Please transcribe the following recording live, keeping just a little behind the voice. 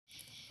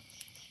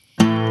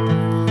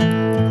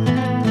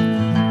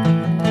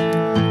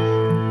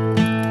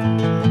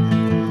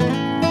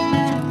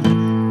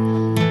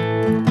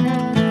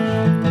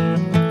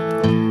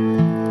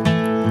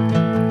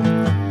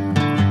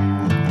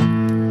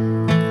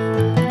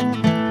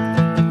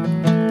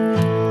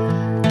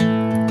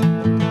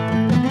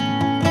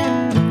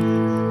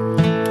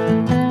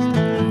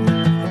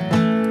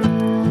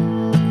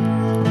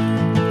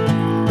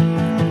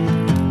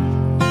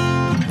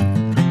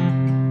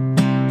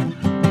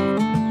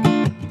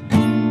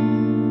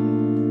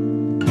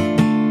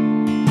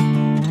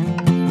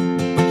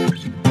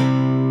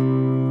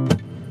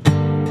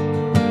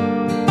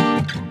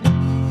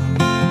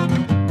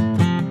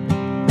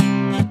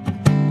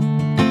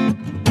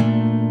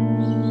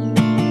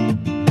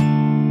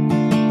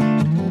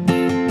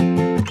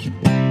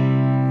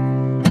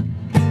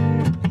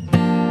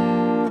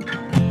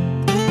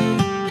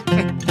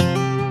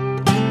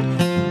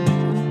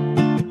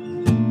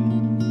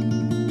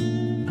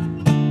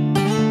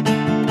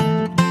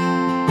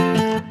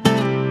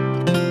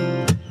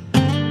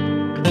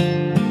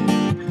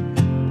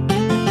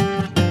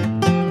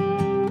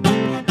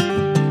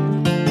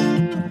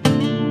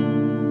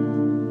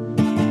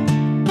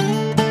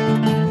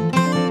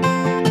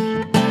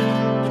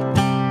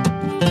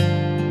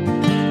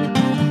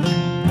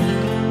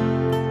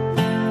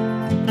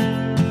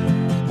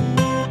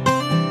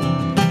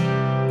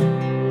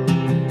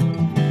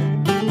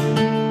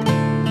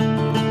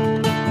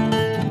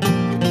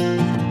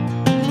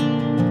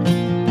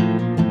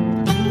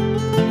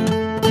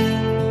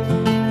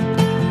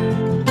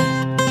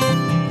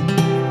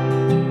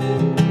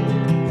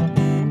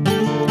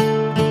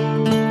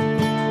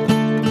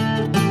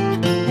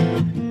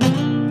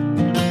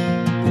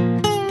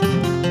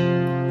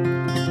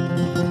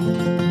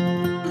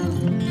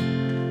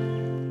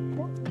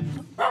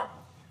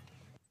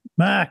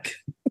Mac.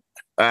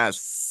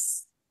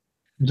 Yes.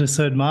 Just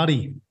heard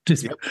Marty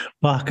just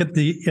bark at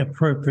the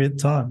appropriate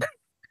time.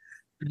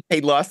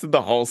 He lasted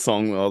the whole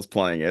song while I was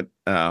playing it.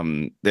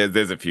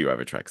 There's a few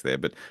other tracks there,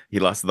 but he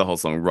lasted the whole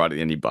song right at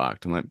the end. He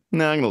barked. I'm like,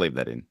 no, I'm gonna leave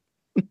that in.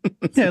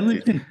 Yeah, leave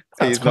it in.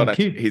 That's He's not quite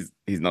actually cute.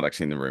 he's not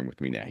actually in the room with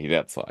me now. He's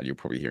outside. You'll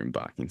probably hear him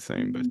barking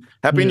soon. But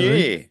Happy New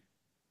Really? Year.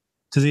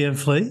 Does he have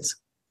fleas?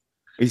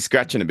 He's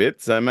scratching a bit,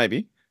 so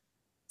maybe.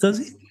 Does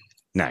he?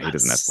 No, he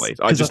doesn't have fleas.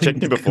 I just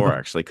checked him before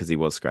actually because he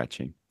was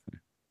scratching.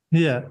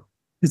 Yeah.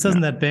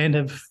 Doesn't that band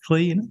have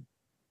flea in it?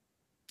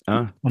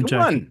 I'm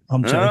joking.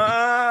 I'm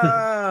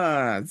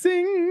joking.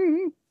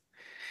 Zing.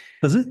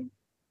 Does it?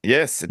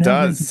 Yes, it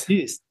Now I'm does.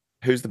 confused.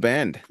 Who's the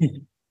band?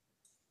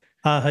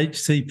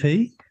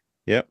 RHCP.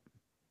 Yep.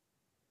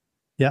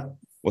 Yeah.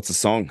 What's the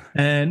song?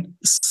 And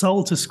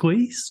Soul to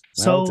Squeeze.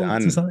 Well Soul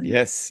done. to something.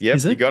 Yes.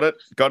 Yep. You got it.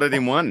 Got it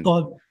in one.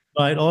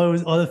 I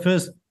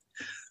the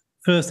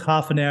first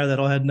half an hour that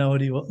I had no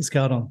idea what was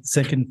going on.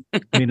 Second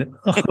minute.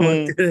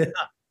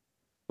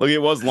 Look,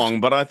 it was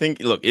long, but I think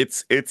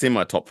it's in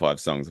my top 5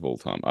 songs of all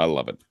time. I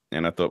love it.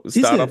 And I thought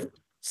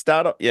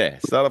start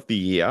off the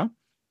year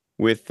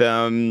with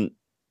one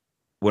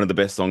of the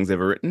best songs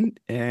ever written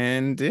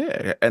and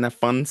a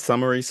fun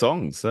summery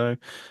song. So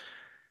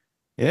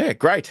yeah,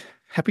 great.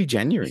 Happy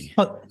January.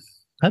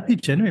 Happy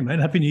January, mate.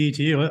 Happy New Year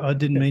to you. I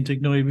didn't mean to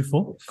ignore you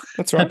before.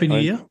 That's right. Happy New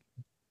Year.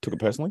 Took it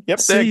personally. Yep,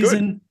 they're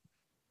good.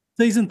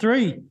 Season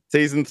 3.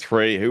 Season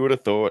 3. Who would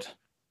have thought?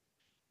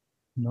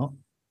 Not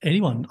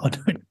anyone, I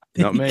don't think.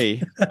 Not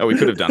me. Oh, we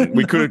could have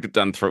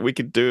done 3. We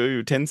could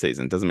do 10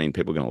 seasons. Doesn't mean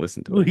people are going to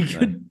listen to it. We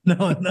could.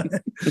 No.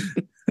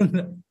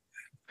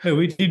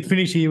 We did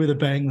finish here with a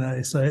bang,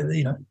 though. So,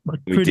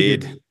 we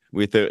did good.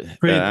 With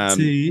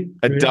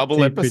a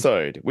double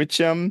episode, which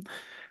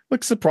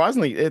look,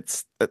 surprisingly,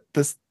 it's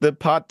the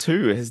part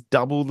 2 has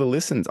double the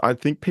listens. I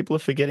think people are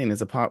forgetting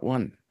there's a part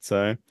 1.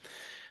 So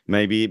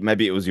maybe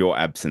it was your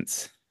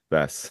absence,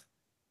 Vass.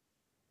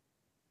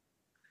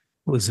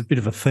 Well, there's a bit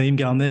of a theme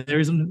going there,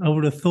 isn't it? I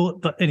would have thought,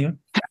 but anyway,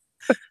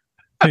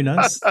 who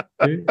knows?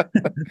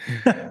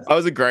 That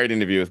was a great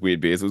interview with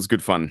Weird Beers. It was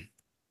good fun.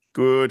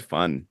 Good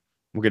fun.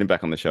 We'll get him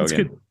back on the show again.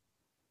 Good.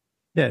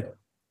 Yeah.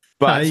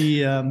 But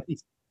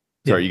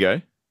sorry, you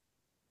go.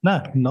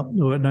 No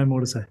more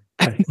to say.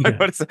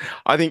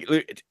 I think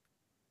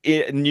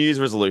New Year's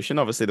resolution,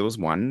 obviously there was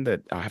one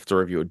that I have to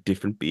review a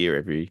different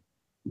beer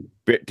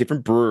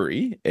different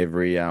brewery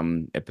every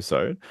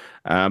episode.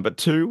 But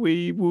 2,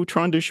 we will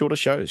try and do shorter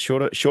shows,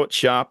 short,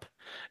 sharp,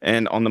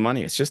 and on the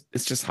money. It's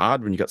just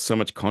hard when you got so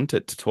much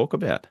content to talk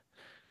about.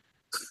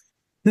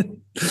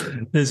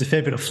 There's a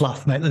fair bit of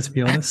fluff, mate, let's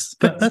be honest.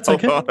 But that's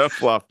okay. A lot of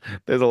fluff.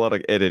 There's a lot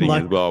of editing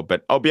as well,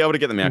 but I'll be able to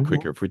get them out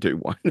quicker if we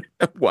do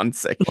one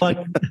second.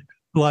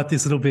 Like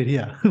this little bit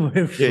here.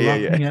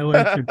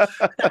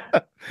 Yeah.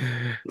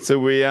 So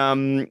we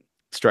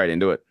straight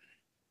into it.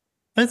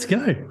 Let's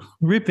go.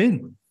 Rip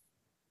in.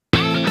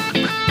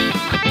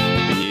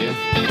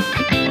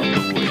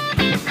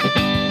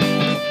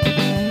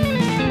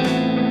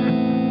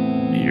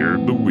 Beer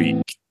of the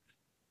week.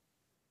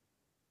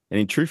 And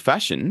in true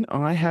fashion,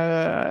 I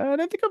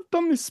don't think I've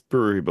done this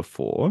brewery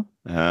before.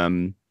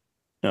 You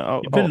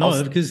better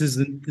not, because this is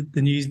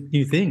the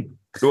new thing.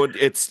 Well,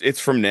 it's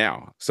from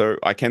now, so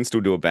I can still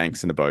do a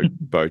Banks and a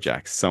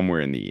Bojack somewhere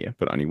in the year,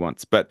 but only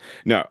once. But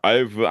no,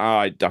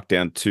 I ducked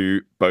down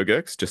to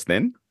Bogurks just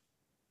then.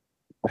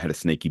 I had a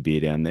sneaky beer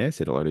down there,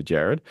 said hello to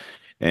Jared,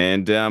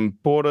 and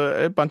bought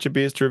a bunch of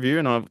beers to review,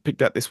 and I've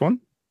picked out this one.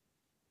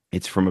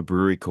 It's from a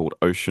brewery called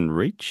Ocean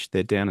Reach.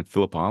 They're down at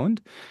Phillip Island.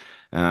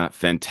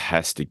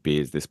 Fantastic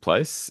beers, this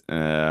place.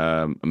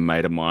 A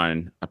mate of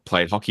mine I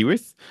played hockey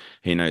with.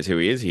 He knows who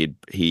he is.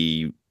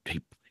 He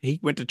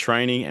went to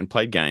training and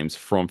played games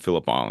from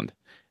Phillip Island,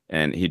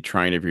 and he'd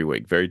train every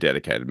week. Very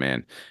dedicated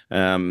man.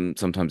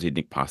 Sometimes he'd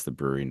nick past the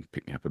brewery and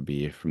pick me up a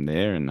beer from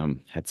there, and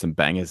had some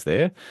bangers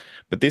there.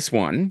 But this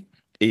one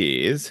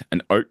is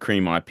an oat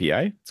cream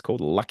IPA. It's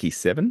called Lucky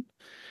 7.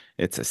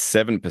 It's a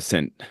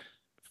 7%,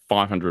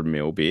 500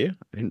 ml beer.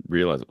 I didn't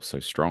realize it was so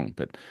strong,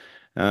 but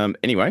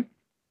anyway,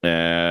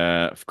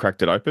 I've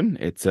cracked it open.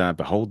 It's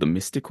behold the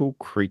mystical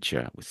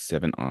creature with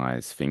 7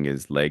 eyes,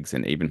 fingers, legs,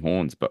 and even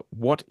horns. But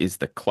what is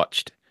that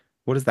clutched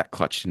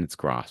in its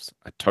grasp?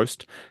 A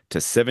toast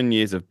to 7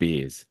 years of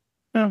beers.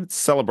 Oh, it's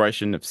a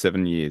celebration of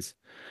 7 years.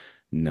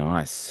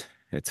 Nice.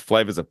 It's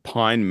flavors of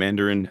pine,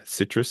 mandarin,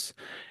 citrus,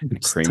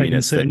 and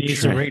creaminess. 7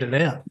 years to read it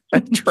out.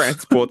 It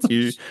transports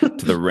you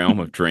to the realm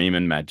of dream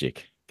and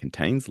magic.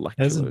 Contains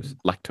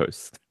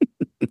lactose.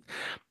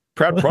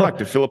 Proud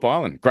product of Phillip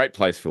Island. Great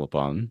place, Phillip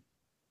Island.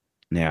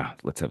 Now,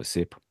 let's have a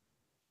sip.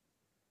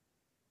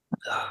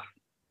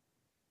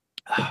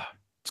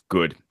 It's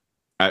good.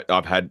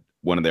 I've had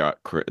one of their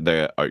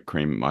oat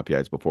cream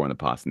IPAs before in the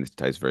past, and this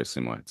tastes very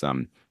similar. It's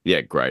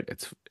great.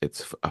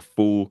 It's a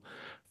full,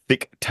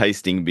 thick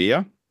tasting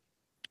beer.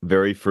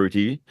 Very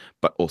fruity,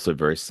 but also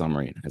very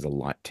summery. It has a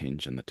light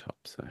tinge on the top.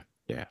 So,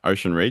 yeah,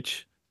 Ocean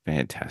Reach,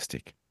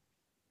 fantastic.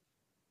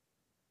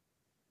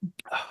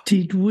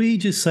 Did we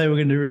just say we're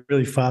going to do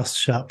really fast,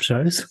 sharp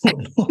shows or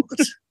not?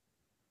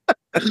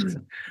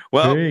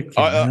 Well,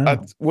 Freaking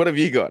hell. what have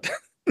you got?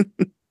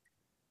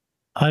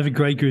 I have a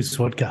Grey Goose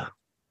vodka,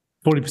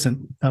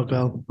 40%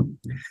 alcohol.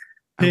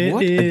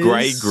 What? A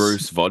Grey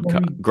Goose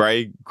vodka.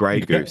 Grey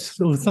Goose.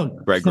 So it's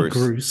not, Grey it's not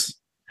Goose. Goose.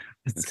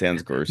 It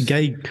sounds gross.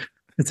 Gay.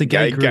 It's a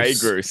gay Gay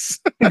goose. Goose.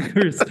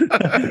 Goose.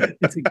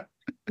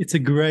 it's a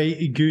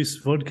Grey Goose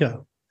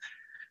vodka.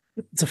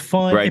 It's a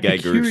fine Grey Gay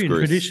Epicurean Goose.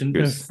 tradition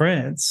of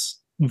France.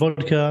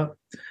 Vodka.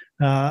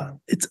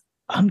 It's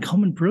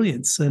uncommon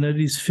brilliance, and it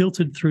is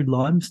filtered through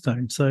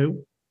limestone. So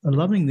I'm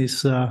loving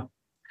this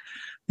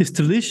this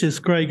delicious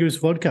Grey Goose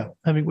vodka,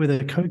 having it with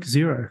a Coke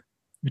Zero,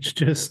 which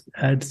just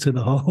adds to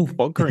the whole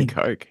Vodka and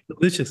Coke.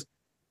 Delicious.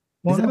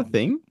 Why Is that not? a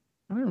thing?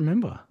 I don't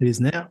remember. It is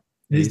now.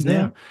 It is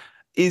now.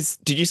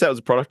 Did you say it was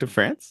a product of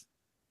France?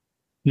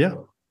 Yeah.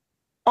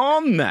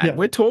 On that, Yeah.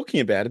 we're talking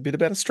about a bit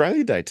about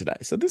Australia Day today.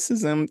 So this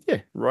is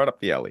right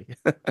up the alley.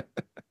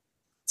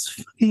 It's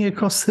fucking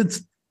across,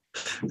 it's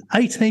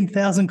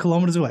 18,000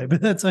 kilometers away,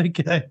 but that's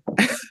okay.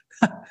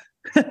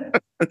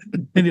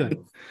 Anyway.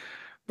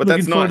 But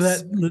that's looking forward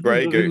nice. to that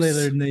Grey a little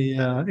Goose.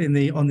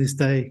 later on this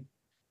day.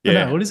 Yeah.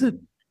 Oh, no, what is it?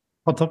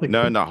 Hot topic.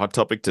 No, hot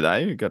topic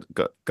today. We got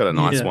a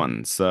nice Yeah.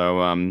 one.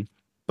 So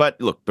but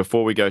look,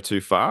 before we go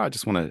too far, I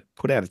just want to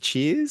put out a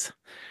cheers.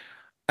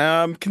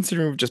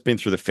 Considering we've just been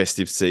through the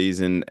festive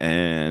season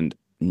and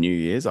New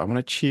Year's, I want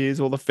to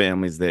cheers all the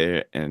families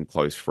there and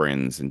close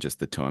friends and just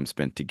the time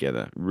spent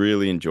together.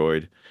 Really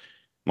enjoyed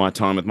my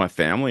time with my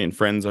family and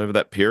friends over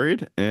that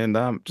period, and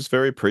just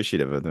very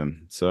appreciative of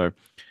them. So,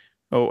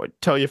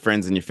 tell your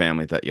friends and your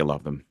family that you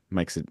love them.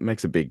 Makes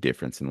a big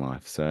difference in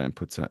life. So, and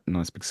puts a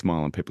nice big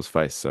smile on people's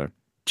face. So,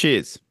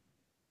 cheers.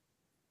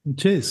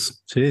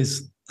 Cheers.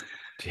 Cheers.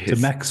 To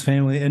Mac's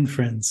family and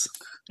friends.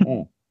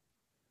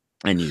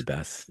 And you,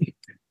 Bass.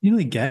 You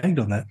nearly gagged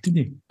on that, didn't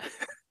you?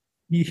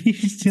 You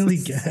nearly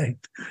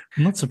gagged.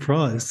 I'm not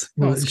surprised.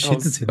 I was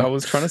trying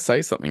to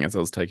say something as I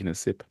was taking a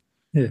sip.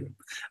 Yeah.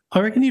 I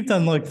reckon you've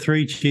done like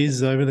 3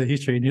 cheers over the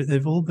history and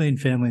they've all been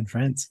family and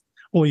friends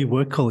or your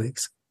work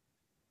colleagues.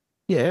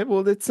 Yeah,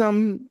 well, that's how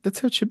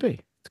it should be.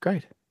 It's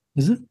great.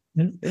 Is it?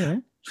 Yeah.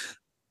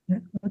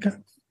 Okay.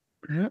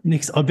 Yeah.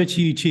 Next, I bet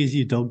you cheers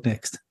your dog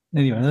next.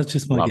 Anyway, that's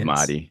just my Love guess.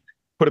 Marty.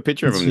 Put a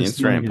picture of him on the That's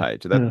just my Instagram guess.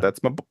 page. Yeah.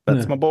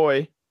 That's my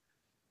boy.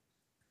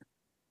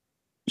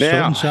 Short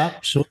Now, and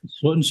sharp. Short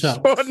and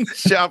sharp. short and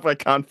sharp. I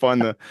can't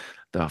find the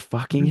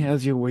fucking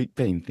how's your week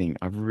been thing.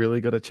 I've really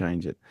got to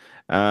change it.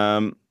 There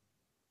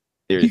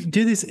it You is.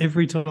 do this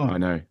every time. I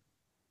know.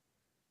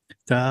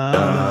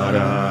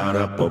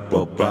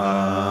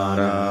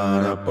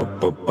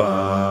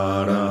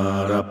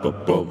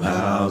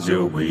 How's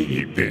your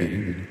week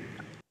been?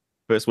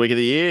 First week of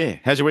the year.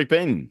 How's your week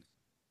been?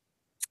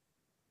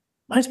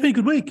 It's been a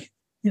good week.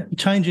 Yeah,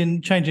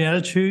 changing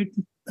attitude,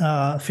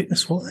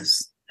 fitness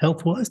wise,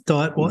 health wise,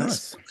 diet wise.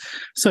 Nice.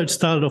 So it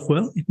started off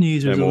well. New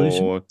Year's No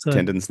resolution. more So,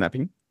 tendon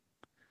snapping.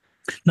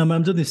 no,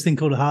 I'm doing this thing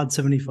called a hard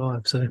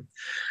 75. So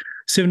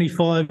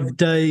 75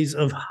 days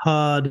of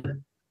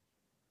hard.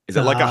 Is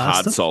it like a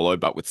hard stuff. solo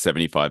but with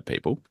 75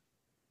 people?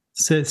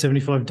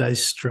 75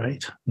 days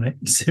straight, mate.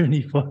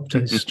 75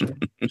 days straight.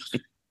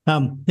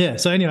 Yeah.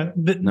 So anyway,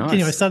 Nice.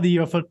 anyway, started the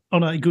year off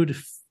on a good,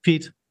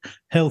 fit,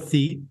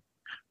 healthy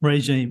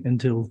regime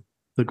until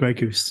the Grey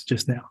Goose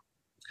just now.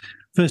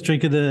 First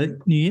drink of the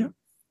new year.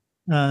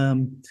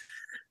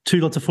 2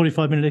 lots of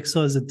 45-minute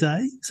exercise a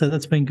day. So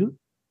that's been good.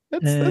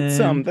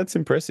 That's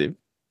impressive.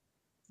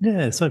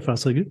 Yeah, so far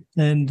so good.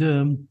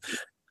 And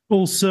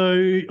also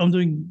I'm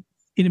doing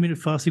intermittent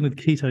fasting with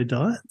keto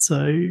diet.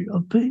 So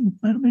I've been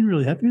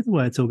really happy with the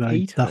way it's all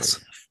going Keto?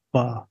 thus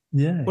far.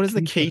 Yeah. What does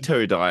the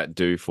keto diet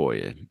do for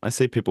you? I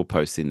see people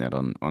posting that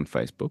on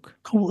Facebook.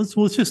 Cool. It's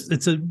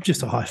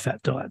just a high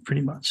fat diet,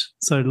 pretty much.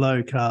 So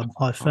low carb,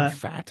 high High fat.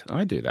 fat.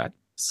 I do that.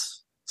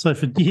 So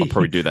for I'll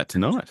probably do that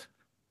tonight.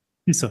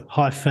 it's a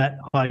high fat,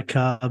 high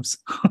carbs.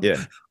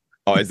 Yeah.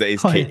 Oh, is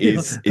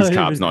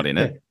carbs not in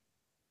it?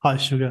 High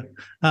sugar.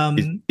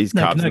 Is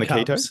carbs in the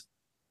keto?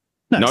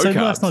 No. No So carbs.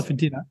 last night for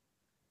dinner,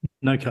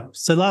 no carbs.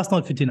 So last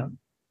night for dinner,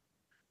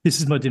 this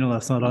is my dinner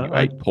last night. You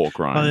ate pork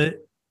rind.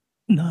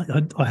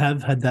 I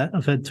have had that.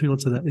 I've had 2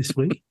 lots of that this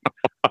week.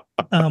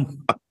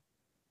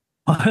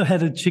 I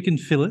had a chicken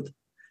fillet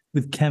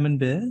with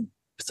camembert,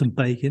 some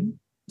bacon,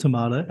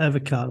 tomato,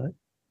 avocado,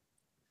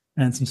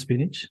 and some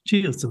spinach.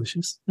 Gee, it was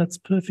delicious. That's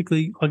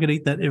perfectly. I could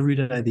eat that every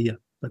day of the year.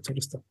 That sort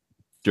of stuff.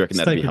 Do you reckon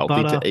that'd be steak with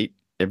healthy butter. to eat?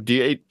 Do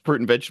you eat fruit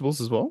and vegetables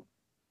as well?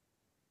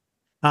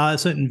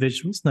 Certain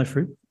vegetables, no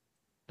fruit.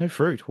 No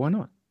fruit. Why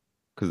not?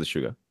 Because of the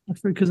sugar. No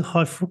fruit because of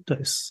high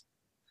fructose.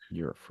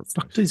 You're a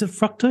fructose. Is it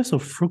fructose or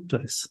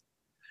fructose?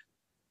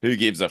 Who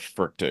gives a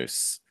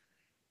fructose?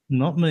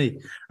 Not me.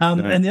 No.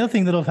 And the other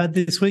thing that I've had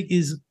this week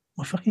is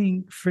my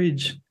fucking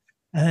fridge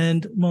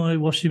and my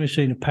washing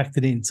machine have packed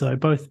it in. So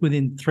both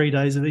within 3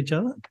 days of each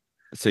other.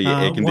 So your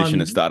air conditioner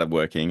one- started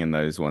working and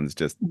those ones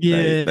just,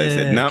 Yeah. they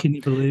said, no, Can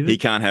you believe it? he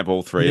can't have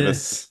all 3 of Yeah.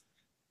 us.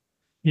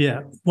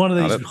 Yeah, one of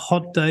Oh, these that-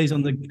 hot days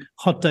on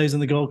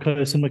the Gold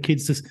Coast, and my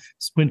kids just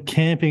went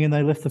camping and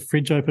they left the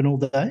fridge open all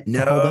day.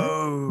 the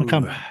whole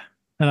day.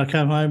 and I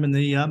came home and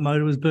the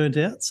motor was burnt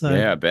out. So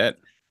Yeah, I bet.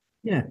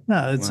 yeah,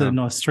 no, it's a Wow.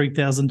 nice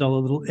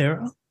 $3,000 little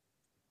error.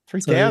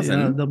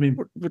 3,000. That'll be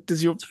What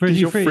does your it's for a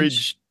new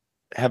fridge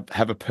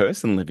have a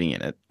person living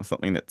in it or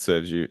something that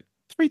serves you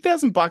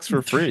 $3,000 for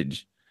a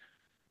fridge?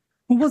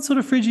 Well, what sort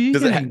of fridge are you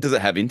getting? Does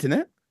it have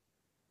internet?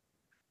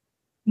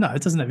 No,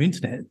 it doesn't have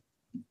internet.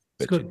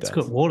 Bet you it It's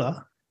does. got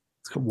water.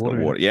 It's got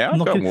water. in it. Yeah, I'm I've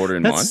not got kidding. water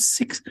in That's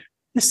mine.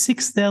 That's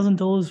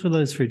 $6,000 for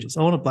those fridges.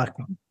 I want a black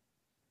one.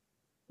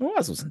 Well,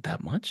 ours wasn't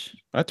that much.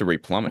 I had to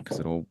replumb it because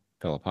it all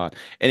fell apart.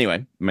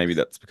 Anyway, maybe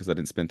that's because I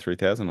didn't spend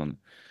 3,000 on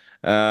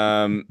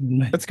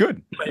it. That's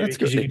good. Maybe That's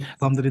because good. you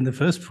plumbed it in the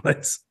first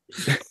place.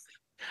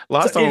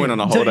 Last time I went on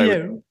a holiday,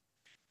 yeah.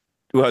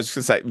 well, I was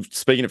just going to say,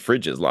 speaking of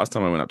fridges, last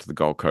time I went up to the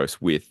Gold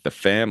Coast with the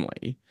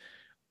family,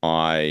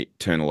 I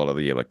turned a lot of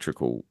the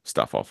electrical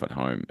stuff off at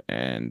home,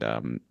 and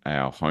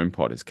our home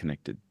pod is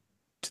connected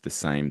to the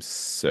same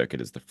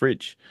circuit as the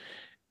fridge.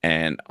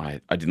 And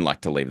I didn't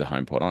like to leave the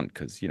home pod on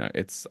because,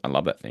 I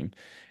love that thing.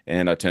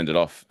 And I turned it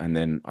off. And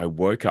then I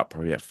woke up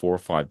probably about 4 or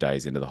 5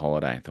 days into the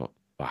holiday and thought,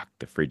 fuck,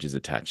 the fridge is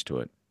attached to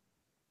it.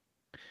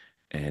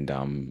 And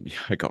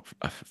I got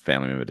a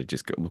family member to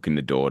just go look in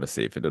the door to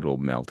see if it had all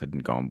melted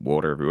and gone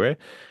water everywhere.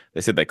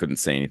 They said they couldn't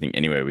see anything.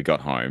 Anyway, we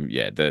got home.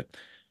 Yeah,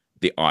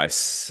 the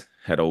ice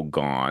had all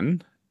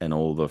gone and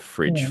all the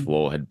fridge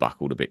floor had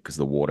buckled a bit because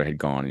the water had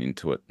gone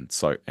into it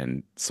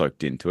and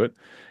soaked into it.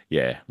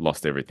 Yeah,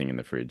 lost everything in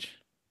the fridge.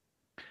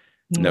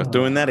 No,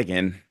 doing that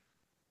again.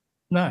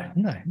 No,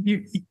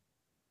 you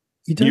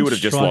don't. You would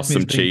have just strike lost me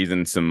as some being- cheese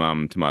and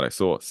some tomato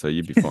sauce, so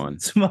you'd be fine.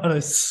 tomato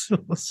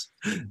sauce.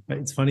 Mate,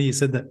 it's funny you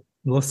said that.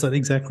 I lost that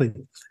exactly.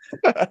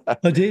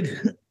 I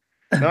did.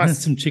 Nice.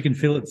 Some chicken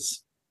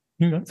fillets.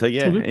 So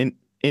yeah,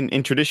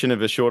 in tradition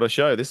of a shorter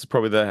show, this is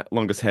probably the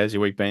longest How's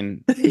Your Week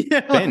been? yeah.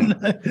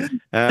 Ben.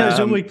 How's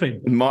your week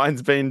been?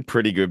 Mine's been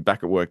pretty good.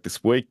 Back at work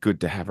this week. Good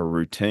to have a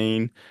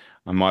routine.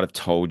 I might have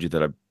told you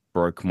that I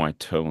broke my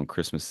toe on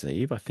Christmas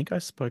Eve. I think I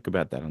spoke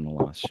about that on the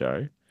last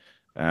show.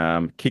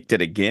 Kicked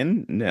it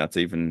again. Now it's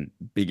even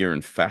bigger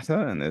and fatter,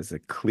 and there's a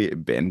clear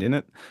bend in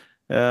it.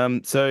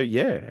 So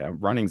yeah,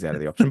 running's out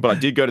of the option. But I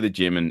did go to the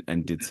gym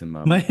and did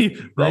some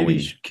Maybe rowing. you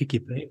should kick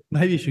your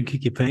maybe you should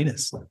kick your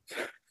penis.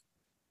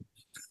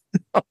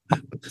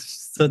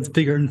 So it's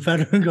bigger and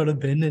fatter and got a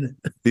bend in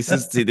it. This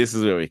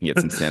is where we can get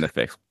some sound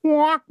effects.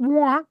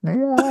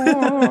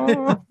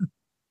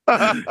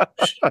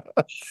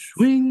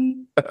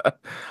 Swing.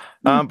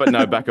 But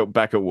no, back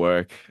at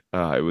work.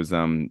 It was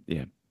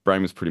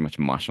brain was pretty much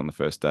mush on the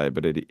first day,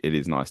 but it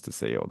is nice to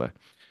see all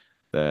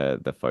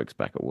the folks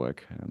back at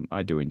work.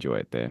 I do enjoy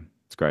it there.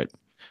 It's great.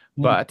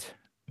 But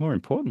more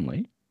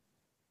importantly,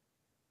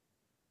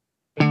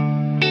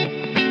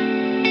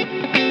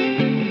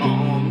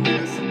 On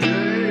this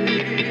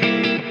day.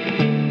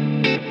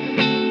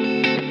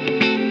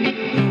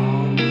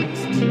 On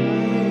this day.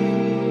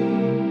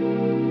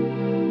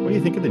 what do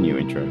you think of the new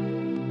intro?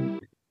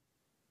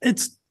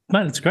 It's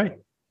great.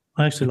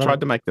 I actually I love tried it.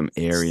 to make them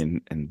airy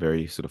and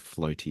very sort of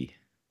floaty.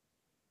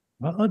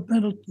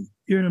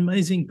 You're an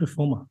amazing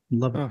performer.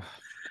 Love it. Oh,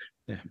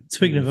 yeah.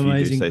 Speaking of If you do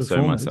amazing say so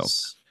performers,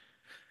 myself.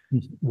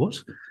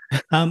 what?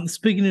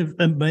 Speaking of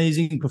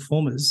amazing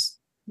performers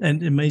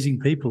and amazing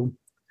people,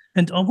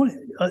 and I want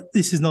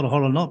this is not a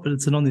hot or not, but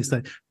it's an on this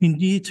day. In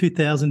year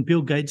 2000,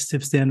 Bill Gates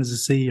steps down as the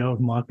CEO of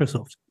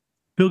Microsoft.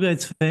 Bill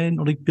Gates fan?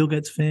 Not a Bill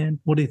Gates fan?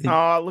 What do you think?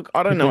 Oh, look,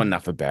 I don't know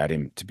enough about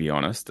him, to be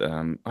honest.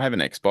 I have an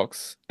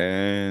Xbox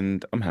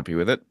and I'm happy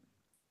with it.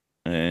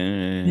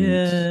 And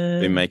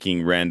been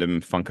making random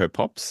Funko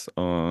Pops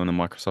on a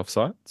Microsoft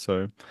site.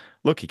 So,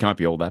 look, he can't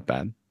be all that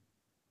bad.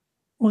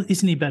 Well,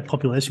 isn't he about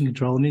population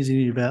control? And isn't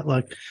he about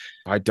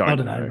I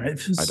don't know.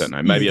 mate. I don't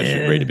know. Maybe I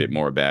should read a bit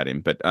more about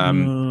him. But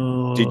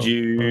did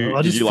you?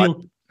 I Did just you feel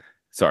like?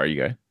 Sorry, you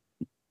go.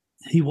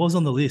 he was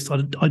on the list. I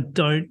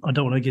don't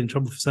want to get in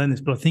trouble for saying this,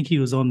 but I think he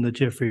was on the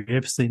Jeffrey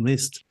Epstein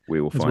list.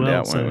 We will as find well,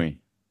 out, won't so- we?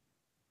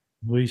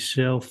 We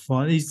shall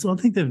find. I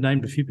think they've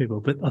named a few people,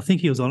 but I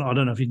think he was on. I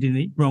don't know if he did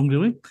any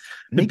wrongdoing.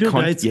 But Bill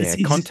Gates,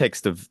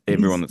 Context of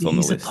everyone that's on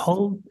the list.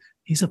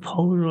 He's a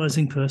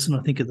polarizing person,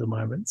 I think, at the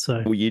moment.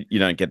 So Well, you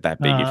don't get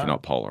that big if you're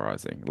not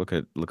polarizing. Look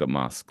at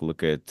Musk.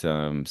 Look at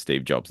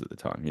Steve Jobs at the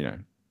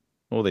time.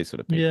 All these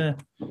sort of people.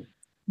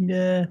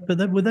 yeah, but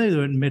they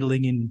weren't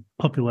meddling in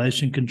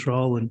population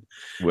control and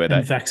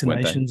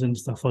vaccinations and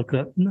stuff like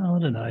that. No, I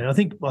don't know. I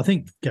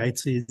think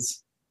Gates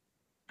is.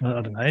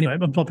 I don't know. Anyway,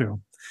 I'm probably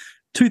wrong.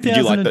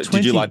 2020.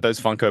 Did you like those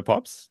Funko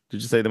Pops?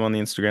 Did you see them on the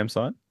Instagram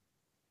site?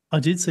 I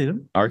did see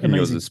them. I reckon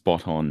yours Amazing. is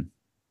spot on.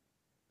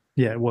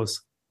 Yeah, it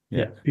was.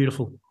 Yeah,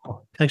 beautiful.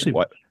 Actually,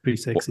 pretty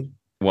sexy.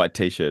 White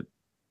t-shirt,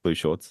 blue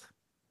shorts.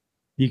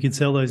 You can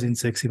sell those in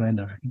Sexy Land,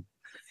 I reckon.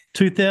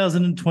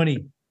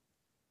 2020.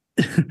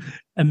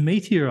 A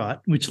meteorite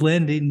which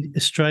landed in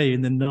Australia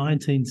in the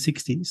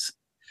 1960s.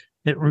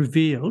 It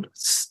revealed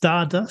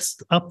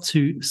stardust up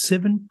to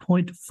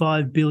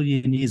 7.5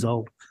 billion years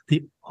old.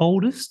 The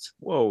oldest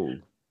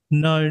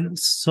known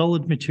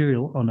solid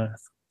material on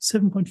Earth.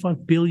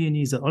 7.5 billion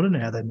years old. I don't know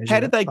how they measure How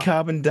did they that.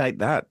 carbon date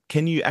that?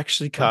 Can you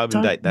actually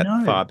carbon date that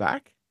know. far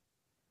back?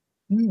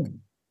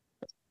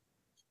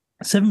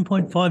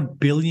 7.5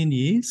 billion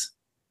years.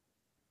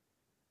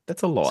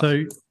 That's a lot.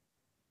 So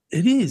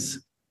it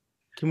is.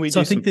 Can we So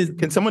do I think some, there's-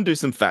 can someone do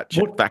some fact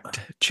What-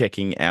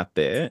 checking out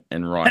there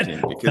and write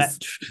in? Because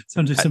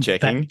Someone do some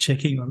checking. fact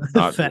checking on it.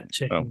 Oh, Fact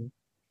checking. well,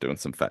 doing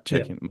some fact Yeah.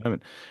 checking at the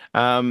moment.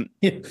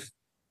 Yeah.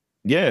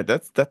 Yeah,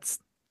 that's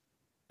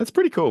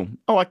pretty cool.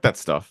 I like that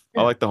stuff. I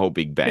Yeah. like the whole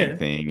Big Bang Yeah.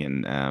 thing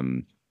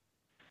and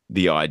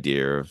the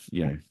idea of,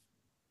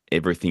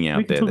 everything We out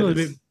can there talk a that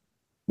little is bit.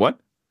 what?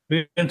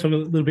 We're going to talk a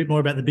little bit more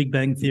about the Big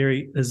Bang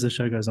Theory as the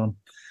show goes on.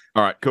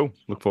 All right, cool.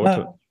 Look forward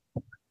to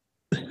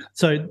it.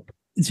 So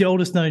it's the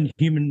oldest known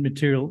human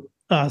material.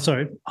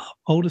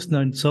 Oldest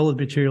known solid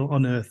material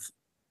on Earth.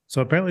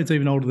 So apparently it's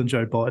even older than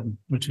Joe Biden,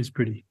 which is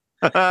pretty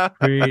old.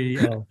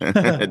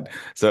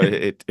 So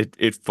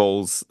it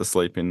falls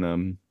asleep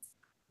in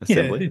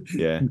assembly.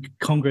 Yeah. In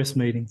Congress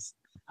meetings.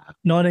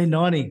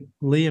 1990,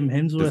 Liam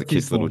Does Hemsworth it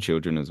kiss is little born.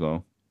 children as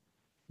well?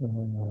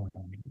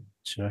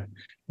 Sure.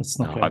 Let's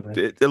No, not go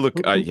there. look,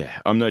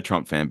 I'm no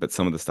Trump fan, but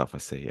some of the stuff I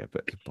see,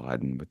 but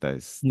Biden with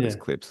those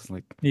clips, it's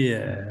like,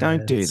 Yeah.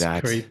 don't do it's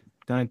that. creep.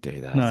 Don't do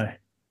that. No. Do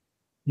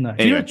you know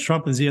Anyway.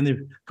 Trump is the only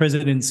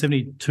president in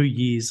 72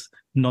 years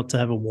not to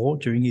have a war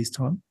during his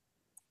time?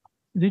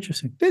 It's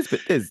interesting.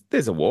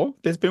 There's a war.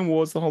 There's been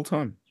wars the whole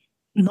time.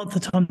 Not the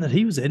time that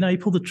he was there. No, he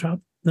pulled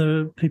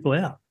the people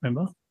out,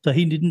 remember? So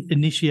he didn't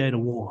initiate a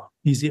war.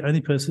 He's the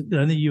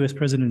only US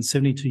president in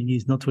 72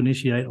 years not to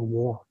initiate a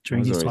war I during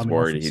was his always time in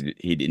office. worried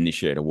he'd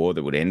initiate a war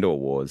that would end all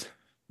wars,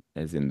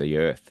 as in the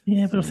earth.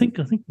 Yeah, but I think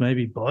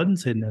maybe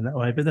Biden's heading in that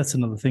way, but that's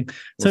another thing.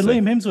 We'll So see.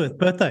 Liam Hemsworth,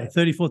 birthday,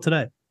 34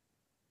 today.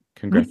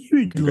 Congrats. You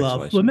would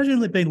love. Congratulations. Well,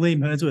 imagine it being Liam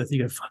Hemsworth. You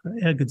go, fuck,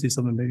 how good's this?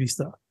 I'm a movie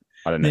star.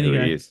 I don't know Then you who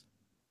he go, is.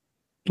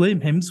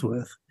 Liam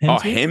Hemsworth. Oh,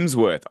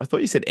 Hemsworth. I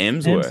thought you said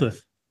Emsworth.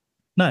 Hemsworth.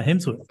 No,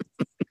 Hemsworth.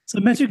 So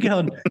imagine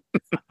going to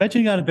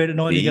bed at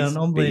night and you're going,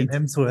 I'm Liam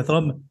Hemsworth.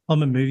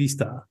 I'm a movie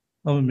star.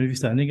 I'm a movie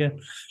star. And you go,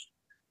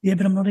 yeah,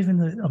 but I'm not even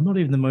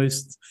the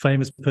most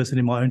famous person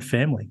in my own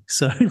family.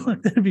 So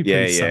like that'd be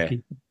pretty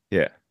sucky.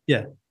 Yeah.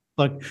 Yeah.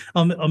 Like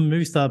I'm a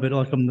movie star, but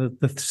like I'm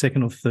the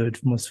second or third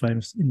most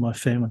famous in my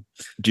family.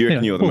 Do you reckon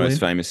Anyway, you're the Paul most Lynn.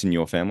 famous in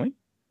your family?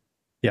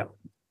 Yeah.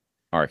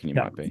 I reckon you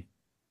Yeah. might be.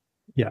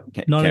 Yeah.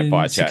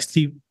 Campfire chats.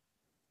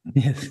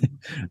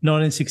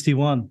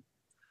 1961.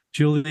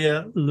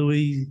 Julia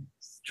Louis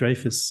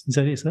Dreyfus. Is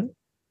that it, sir?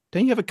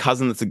 Don't you have a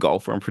cousin that's a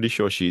golfer? I'm pretty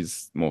sure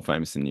she's more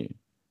famous than you.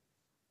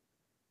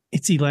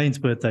 It's Elaine's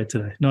birthday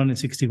today,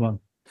 1961.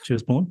 She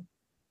was born.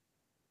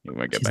 We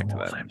won't get She's back to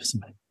more that. famous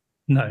than me.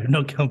 No,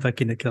 not going back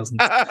into cousins.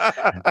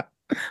 That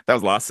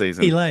was last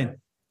season. Elaine.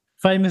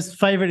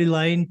 Favorite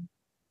Elaine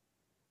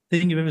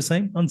thing you've ever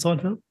seen on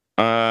Seinfeld?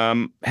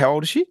 How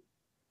old is she?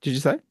 Did you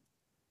say?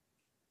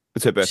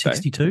 It's her birthday.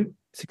 62.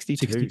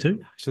 62.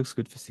 62. She looks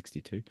good for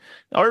 62.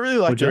 I really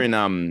liked her in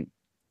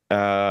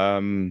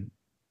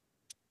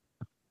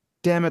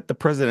damn it, the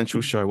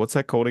presidential show. What's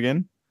that called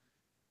again?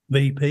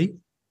 VP.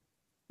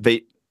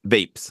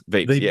 Veeps.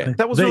 Yeah,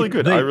 that was really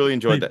good. I really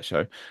enjoyed that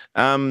show.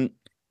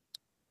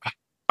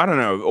 I don't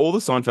know. All the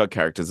Seinfeld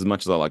characters, as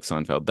much as I like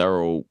Seinfeld, they're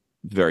all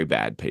very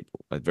bad people,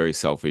 like very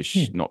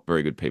selfish, not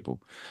very good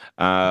people.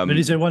 But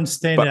is there one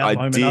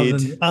standout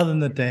moment other than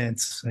the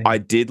dance scene? I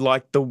did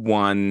like the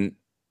one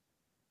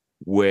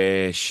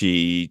where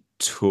she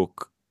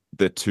took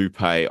the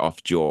toupee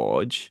off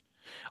George.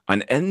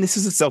 And this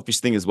is a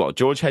selfish thing as well.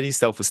 George had his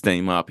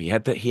self-esteem up. He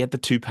had the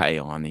toupee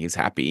on. He was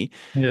happy.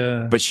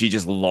 Yeah. But she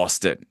just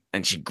lost it.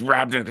 And she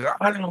grabbed it.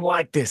 I don't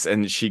like this.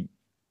 And she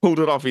pulled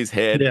it off his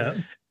head. Yeah.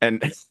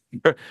 And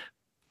I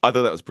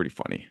thought that was pretty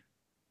funny.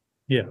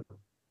 Yeah.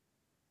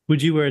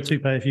 Would you wear a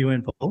toupee if you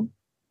went, Paul?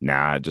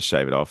 Nah, just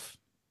shave it off.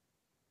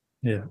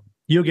 Yeah.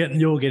 You're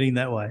getting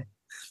that way.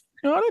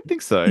 No, I don't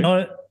think so.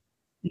 Even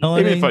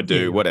if I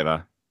do,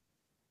 whatever.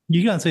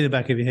 You can't see the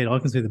back of your head. I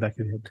can see the back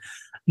of your head.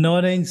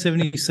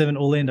 1977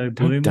 Orlando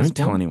Bloom. Don't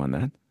tell anyone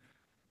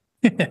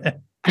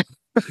that.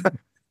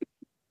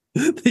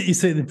 You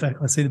see the back.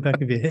 I see the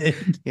back of your head.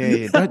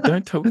 Yeah.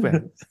 Don't talk about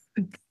it.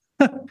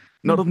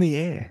 Not on the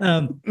air.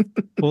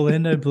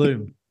 Orlando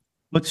Bloom.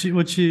 Do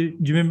you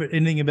remember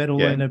anything about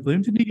Orlando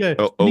Bloom? Did he go?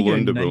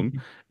 Orlando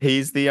Bloom.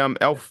 He's the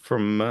elf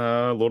from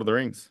Lord of the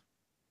Rings.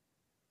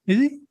 Is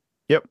he?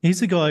 Yep. He's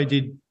the guy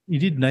who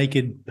did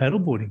naked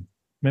paddleboarding.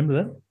 Remember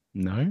that?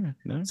 No.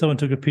 Someone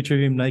took a picture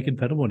of him naked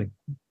paddleboarding.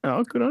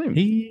 Oh, good on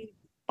him.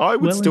 I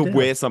would well still endowed.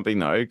 wear something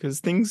though, because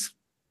things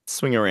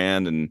swing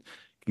around and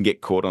can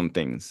get caught on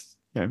things.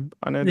 I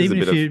know there's Even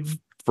a if bit of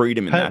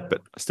freedom in that,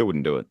 but I still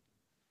wouldn't do it.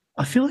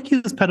 I feel like he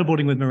was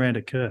paddleboarding with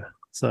Miranda Kerr.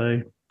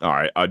 So All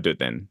right, I'd do it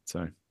then.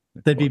 So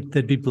there'd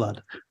be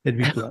blood. There'd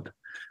be blood.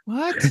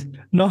 what?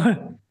 No.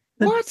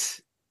 What?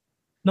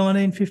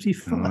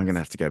 1955. I'm gonna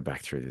have to go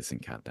back through this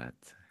and cut that.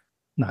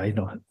 No, you're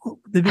not.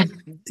 There'd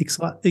be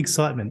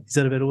excitement. Is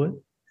that a better word?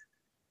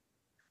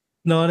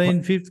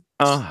 1950.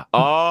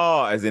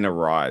 As in a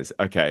rise.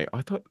 Okay,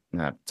 I thought.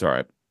 No, it's all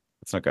right.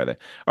 Let's not go there.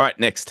 All right,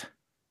 next.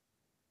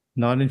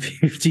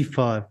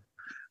 1955.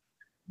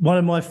 one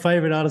of my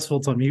favorite artists of all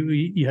time.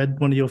 You had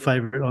one of your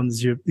favorite on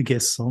as your the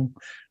guest song.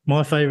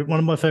 One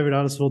of my favorite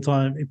artists of all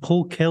time,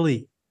 Paul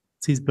Kelly.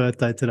 It's his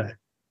birthday today.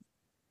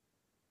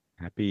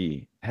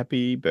 Happy Do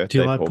you birthday,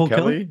 like Paul Paul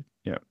Kelly? Kelly.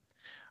 Yeah.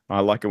 I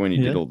like it when you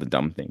did Yeah. all the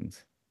dumb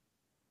things.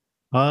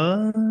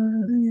 Yeah.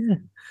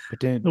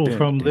 Dun, Or dun,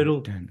 from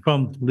dun,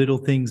 dun. little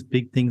things,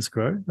 big things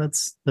grow.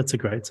 That's a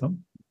great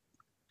song.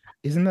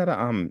 Isn't that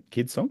a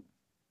kid song?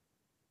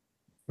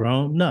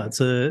 No,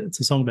 it's a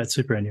song about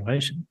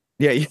superannuation.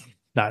 Yeah, yeah.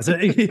 No, it's, Yeah.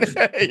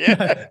 no,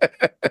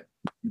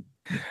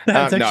 it's No,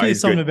 actually a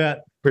he's song good. about.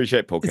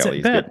 Appreciate Paul It's Kelly.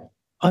 He's about. good.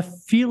 I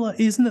feel like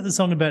isn't it the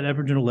song about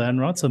Aboriginal land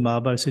rights, a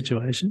Mabo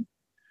situation?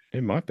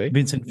 It might be.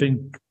 Vincent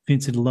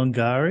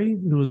Lungari,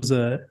 who was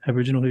a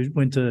Aboriginal who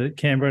went to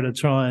Canberra to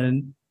try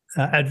and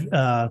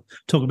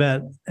talk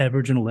about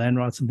Aboriginal land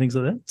rights and things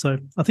like that. So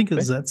I think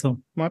it's that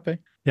song. Might be.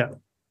 Yeah.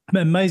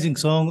 Amazing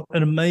song,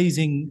 an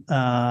amazing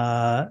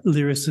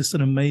lyricist,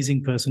 an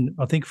amazing person,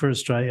 I think, for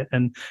Australia,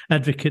 and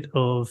advocate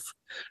of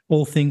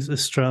all things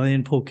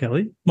Australian, Paul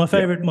Kelly. My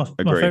favorite, my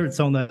agreed. favorite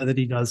song though that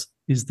he does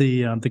is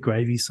the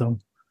gravy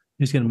song.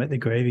 Who's going to make the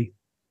gravy?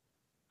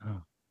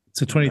 Oh, It's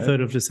the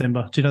 23rd of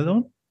December. Do you know that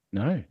one?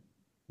 no.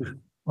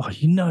 Oh,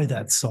 you know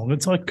that song.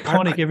 It's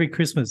iconic every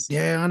Christmas.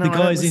 Yeah, I know. The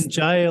guy's in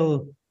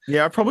jail.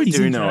 Yeah, I probably He's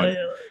do in know it.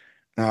 jail.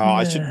 Oh,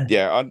 I should.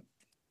 Yeah, I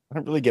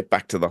don't really get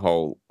back to the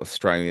whole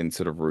Australian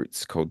sort of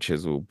roots, Cold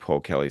Chisel,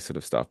 Paul Kelly sort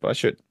of stuff, but I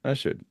should.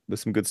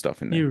 There's some good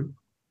stuff in there.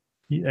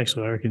 You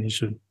actually, I reckon you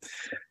should.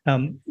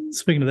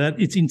 Speaking of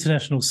that, it's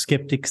International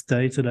Skeptics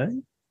Day today.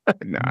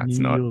 No, it's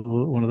not. You're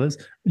one of those.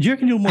 Do you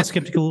reckon you're more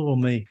skeptical or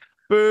me?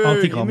 Boo, I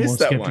think you I'm more missed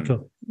that skeptical.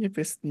 one. You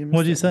missed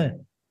What did you that say?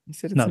 one. You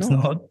said No, it's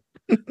not.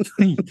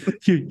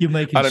 You're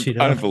making shit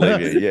up. I don't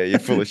believe you. Yeah, you're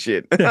full of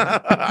shit.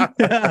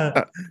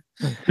 Yeah.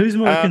 Who's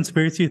more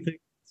conspiracy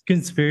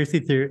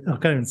theory? I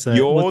can't even say.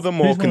 You're the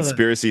more who's one of those?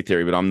 conspiracy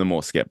theory, but I'm the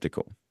more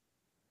skeptical.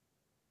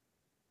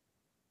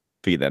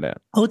 Figure that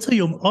out. I would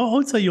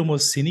say you're more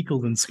cynical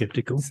than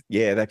skeptical.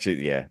 Yeah,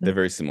 actually, yeah, they're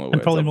very similar And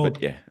words. probably more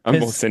but yeah, I'm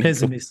more cynical.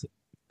 pessimistic.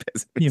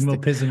 You're more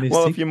pessimistic.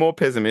 Well, if you're more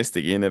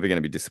pessimistic, you're never going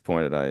to be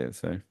disappointed, are you?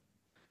 So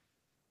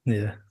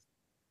Yeah.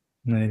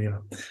 Anyway.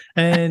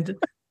 And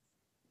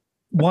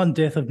one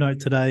death of note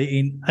today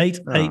in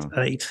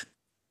 888.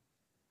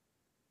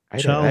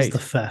 Charles the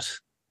Fat.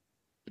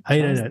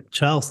 888.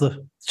 Charles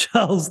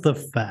the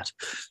Fat.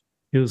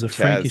 He was a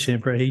Frankish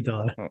emperor. He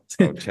died. Oh,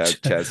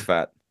 Chaz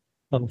Fat.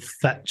 Oh,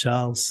 Fat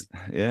Charles.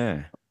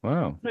 Yeah. Wow.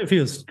 I don't know if he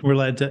was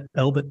related to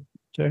Albert,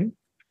 Jerry.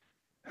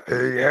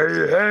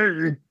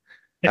 Hey.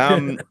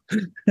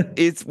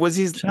 Was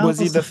he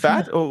the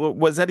fat, or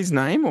was that his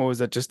name, or was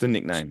that just a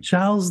nickname?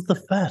 Charles the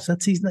Fat.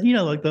 That's his name. You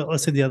know, like I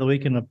said the other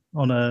week on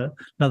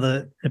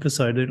another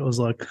episode, it was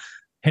like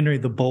Henry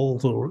the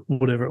Bald or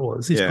whatever it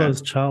was. This guy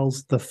was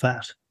Charles the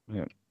Fat.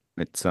 Yeah.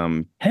 It's how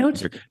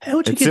would you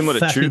get similar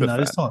fat to in the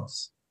those fat.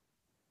 times?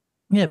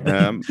 Yeah,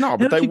 but no,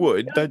 but they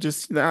would. They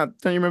just don't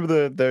you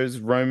remember those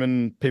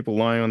Roman people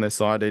lying on their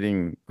side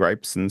eating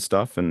grapes and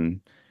stuff, and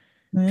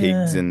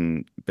pigs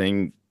and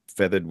being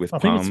feathered with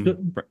palm? Think it's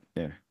good.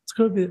 Yeah. It's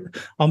got to be.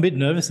 I'm a bit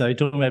nervous though. You're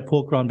talking about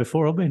pork rind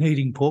before. I've been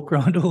eating pork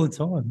rind all the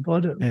time. I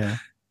don't. Yeah.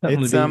 Don't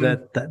want to be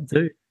that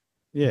too.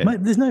 Yeah.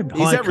 Mate, there's no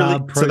high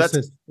carb processed so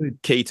that's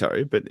food.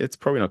 keto, but it's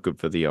probably not good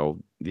for the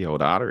old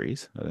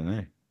arteries. I don't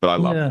know. But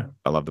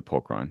I love the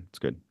pork rind. It's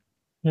good.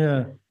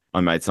 Yeah. I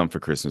made some for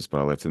Christmas, but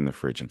I left it in the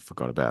fridge and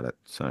forgot about it.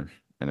 And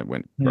it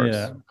went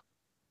gross.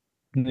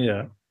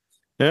 Yeah.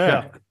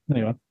 Yeah.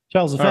 Anyway,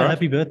 Charles the Fat, right.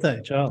 happy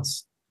birthday,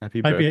 Charles.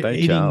 Happy Hope you're birthday,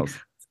 eating- Charles.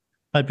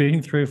 Hope you're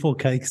eating 3 or 4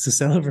 cakes to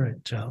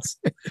celebrate, Charles.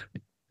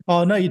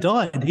 Oh no, he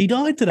died. He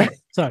died today.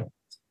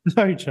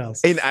 Sorry,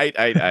 Charles. In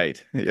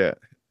 888. Yeah.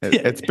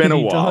 It's been a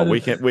He while.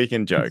 died of- We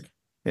can joke.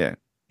 Yeah.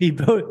 He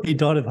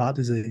died of heart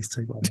disease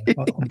too, by the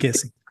way, I'm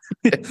guessing.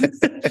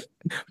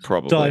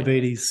 Probably.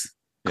 Diabetes.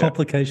 Yeah.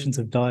 Complications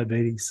of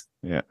diabetes.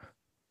 Yeah.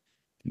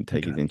 Didn't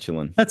take his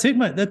insulin. That's it,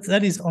 mate.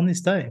 That is on this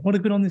day. What a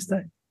good on this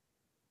day.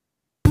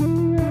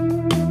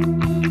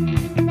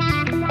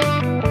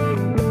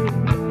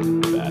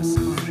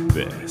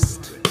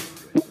 Best.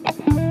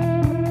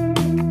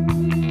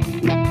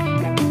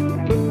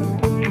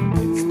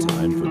 It's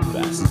time for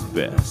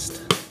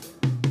best.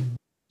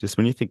 Just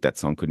when you think that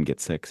song couldn't get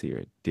sexier,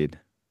 it did.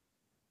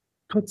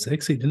 Got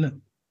sexy, didn't it?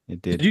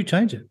 It did. Did you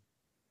change it?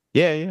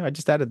 Yeah. I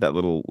just added that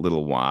little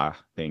wah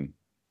thing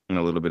and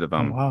a little bit of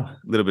wow.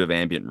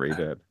 ambient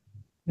reverb.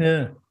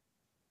 Yeah.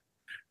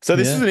 So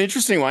this Yeah. is an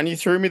interesting one. You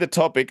threw me the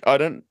topic. I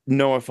don't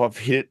know if I've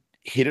hit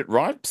it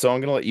right. So I'm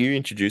going to let you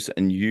introduce it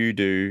and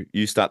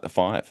you start the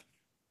 5.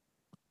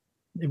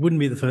 It wouldn't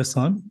be the first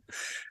time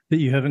that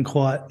you haven't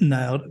quite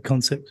nailed a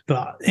concept.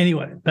 But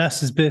anyway,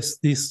 Bass is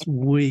best this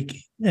week,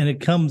 and it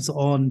comes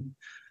on.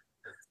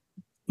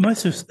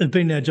 Most of us have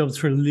been in our jobs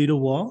for a little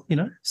while, you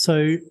know.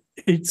 So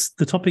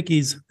the topic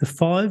is the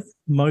 5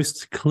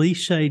 most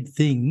cliched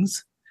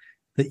things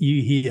that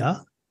you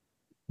hear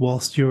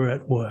whilst you're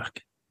at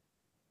work.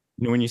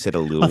 You know, when you said a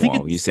little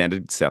while, you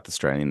sounded South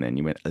Australian then.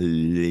 You went a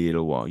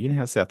little while. You know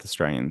how South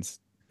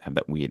Australians have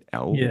that weird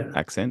L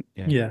accent?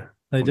 Yeah.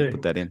 They Want me to do.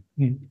 put that in.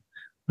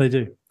 They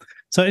do.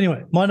 So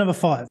anyway, my number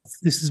 5.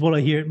 This is what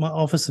I hear at my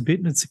office a bit,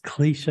 and it's a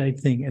cliche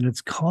thing, and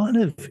it's kind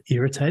of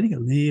irritating a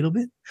little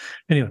bit.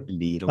 Anyway,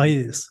 I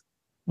hear this.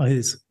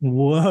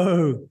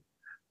 Whoa.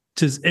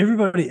 Does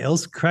everybody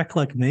else crack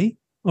like me,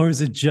 or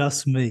is it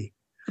just me?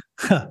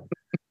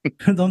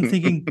 And I'm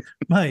thinking,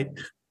 mate,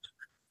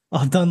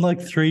 I've done like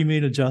 3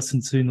 meter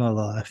adjustments in my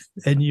life,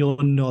 and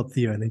you're not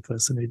the only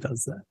person who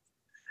does that.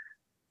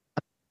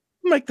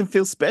 Make them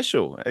feel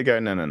special. I go,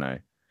 no.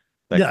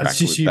 Yeah, it's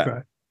just you,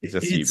 bro. It's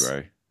just you,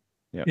 bro.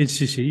 Yep. It's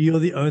just you. You're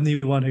the only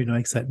one who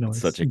makes that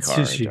noise. It's such a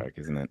Cairo joke,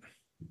 isn't it?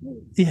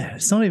 Yeah,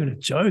 it's not even a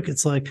joke.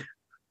 It's like,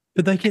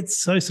 but they get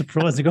so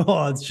surprised and go,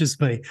 oh, it's just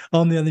me.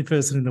 I'm the only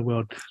person in the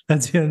world.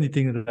 That's the only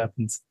thing that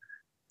happens.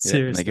 Yeah,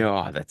 Seriously. and they go,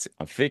 oh,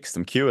 I'm fixed.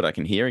 I'm cured. I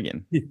can hear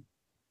again. Yeah.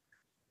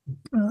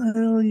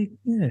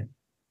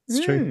 It's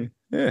true.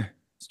 Yeah.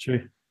 It's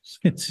true.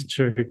 It's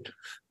true.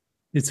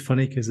 It's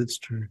funny because it's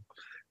true.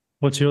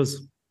 What's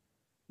yours?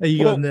 Are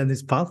you going down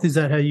this path? Is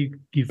that how you've...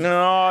 No,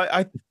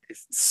 I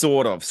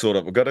sort of.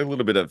 I've got a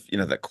little bit of,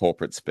 that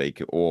corporate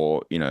speak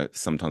or,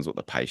 sometimes what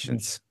the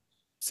patients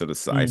sort of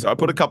say. So I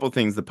put a couple of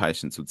things the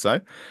patients would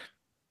say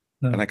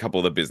and a couple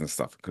of the business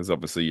stuff because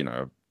obviously,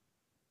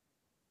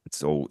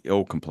 it's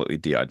all completely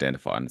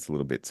de-identified and it's a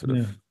little bit sort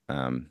of,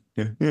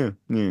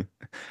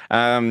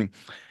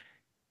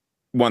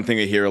 one thing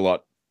I hear a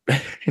lot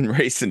in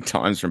recent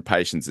times from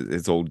patients is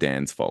it's all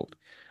Dan's fault.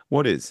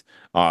 What is?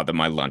 Oh, that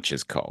my lunch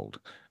is cold.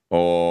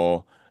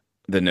 Or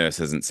the nurse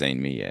hasn't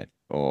seen me yet.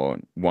 Or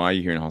why are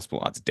you here in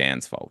hospital? Oh, it's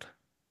Dan's fault.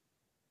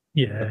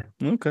 Yeah.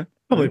 Okay.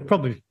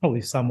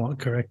 Probably somewhat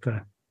correct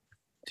there.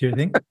 Do you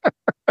think?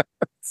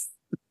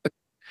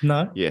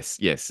 No? Yes.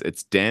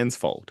 It's Dan's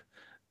fault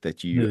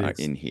that you are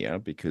in here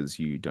because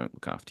you don't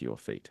look after your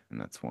feet. And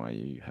that's why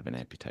you have an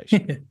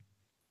amputation.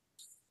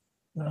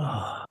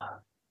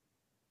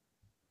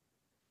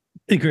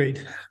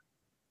 Agreed.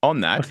 On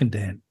that. Fucking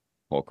Dan.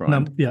 Pork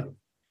rind. Yeah.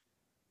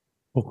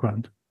 Pork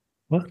rind.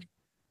 What?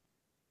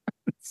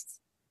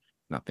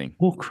 Nothing.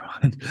 Pork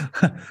rind.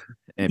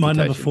 My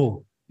number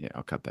 4. Yeah,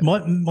 I'll cut that.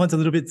 Mine's a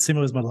little bit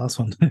similar as my last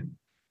one.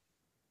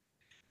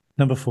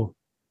 Number 4.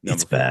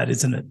 It's bad,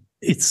 isn't it?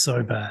 It's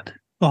so bad.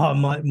 Oh,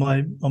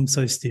 I'm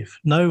so stiff.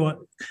 No one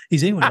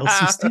is anyone else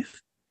so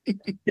stiff?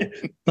 Yeah.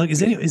 Like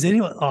is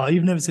anyone? Oh,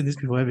 you've never seen this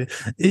before, have you?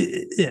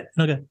 Yeah.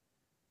 And I go,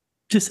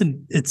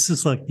 it's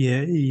just like,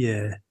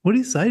 yeah. What do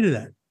you say to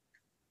that?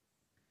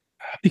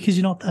 Because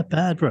you're not that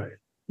bad, bro.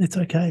 It's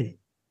okay.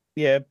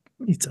 Yeah.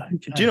 It's okay.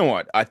 Do you know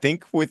what? I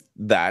think with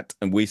that,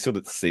 and we sort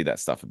of see that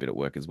stuff a bit at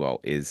work as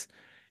well, is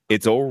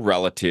it's all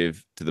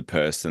relative to the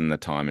person, the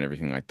time, and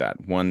everything like that.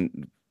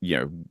 One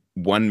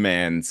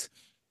man's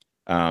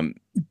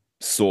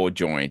sore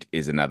joint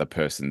is another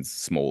person's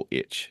small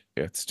itch.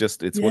 It's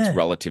what's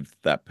relative to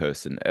that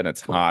person. And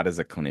it's hard as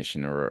a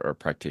clinician or a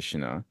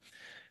practitioner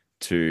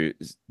to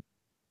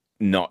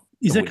not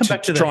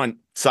try and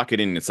suck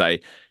it in and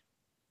say,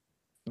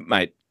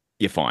 mate,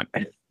 you're fine.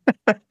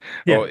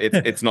 Or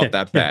it's not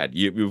that bad.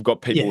 You've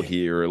got people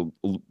here who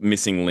are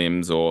missing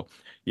limbs or,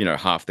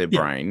 half their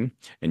brain,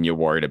 and you're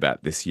worried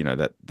about this,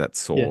 that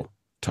sore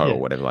toe or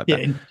whatever like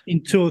that.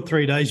 In 2 or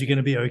 3 days, you're going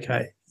to be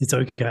okay. It's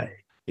okay.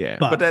 Yeah.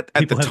 But at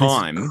the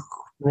time,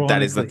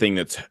 that is the thing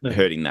that's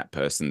hurting that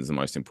person is the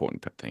most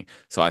important thing.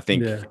 So I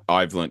think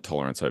I've learnt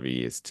tolerance over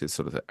years to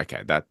sort of,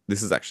 okay,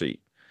 this is actually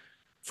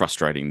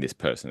frustrating this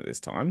person at this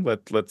time.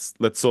 Let's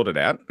sort it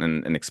out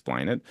and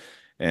explain it.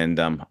 And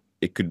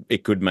it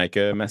could make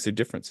a massive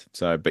difference.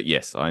 So, but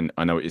yes, I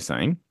know what you're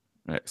saying,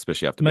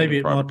 especially after maybe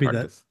it might be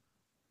practice.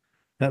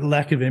 That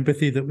lack of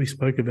empathy that we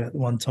spoke about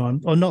one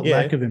time, or not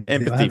lack of empathy,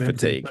 empathy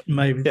fatigue. But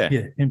maybe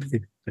empathy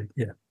fatigue.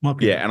 Yeah, might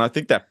be. Yeah, and I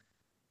think that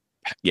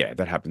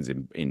that happens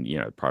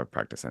in private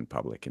practice and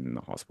public in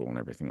the hospital and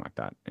everything like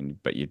that.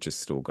 But you just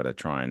still got to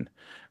try and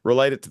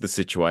relate it to the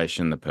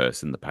situation, the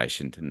person, the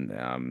patient,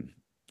 and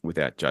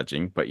without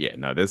judging. But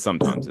there's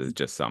sometimes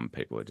just some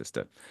people are just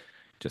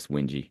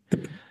whingy.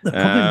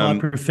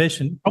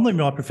 Probably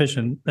my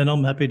profession, and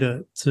I'm happy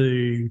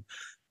to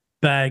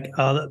bag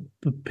other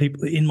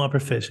people in my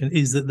profession,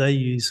 is that I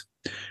use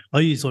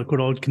like what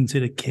I would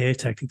consider care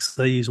tactics.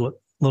 They use what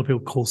a lot of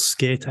people call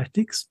scare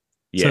tactics.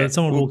 Yeah. So if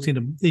someone walks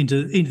into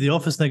the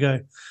office and they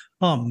go,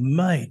 "Oh,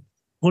 mate,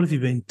 what have you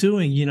been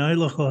doing? You've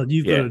got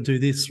to do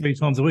this 3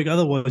 times a week.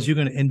 Otherwise, you're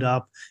going to end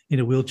up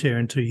in a wheelchair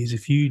in 2 years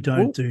if you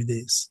don't do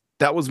this."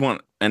 That was one.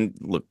 And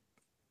look,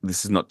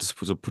 this is not just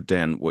to put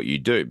down what you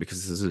do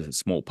because this is a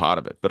small part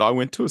of it. But I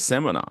went to a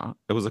seminar.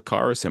 It was a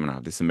Cairo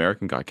seminar. This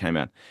American guy came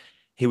out.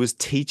 He was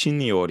teaching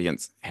the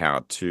audience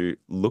how to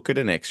look at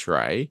an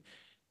X-ray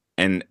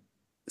and,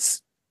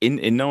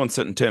 in no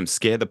uncertain terms,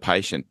 scare the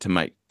patient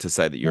to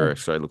say that your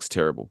X-ray looks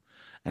terrible.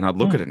 And I'd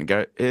look at it and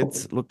go,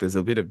 there's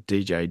a bit of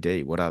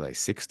DJD. What are they,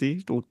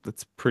 60? Look,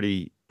 that's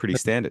pretty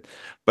standard.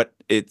 But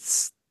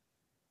that's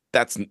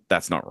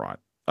not right.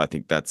 I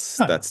think that's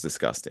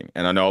disgusting.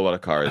 And I know a lot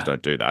of chiros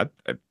don't do that,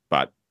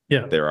 but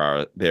there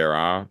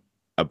are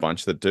a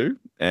bunch that do,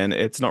 and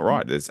it's not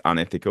right. It's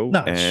unethical,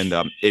 and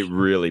it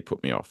really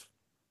put me off.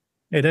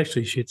 It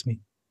actually shits me.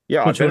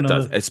 Yeah, I What's bet your it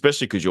does, number?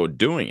 especially because you're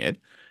doing it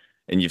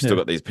and you've still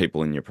Yeah. got these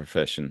people in your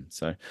profession.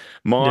 So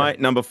my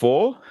Yeah. number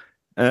 4,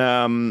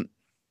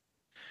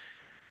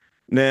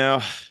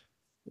 now,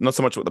 not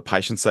so much what the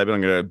patients say, but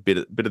I'm going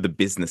to bit of the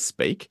business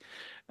speak.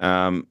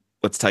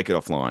 Let's take it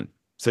offline.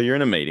 So you're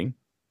in a meeting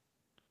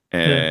Yeah.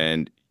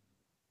 and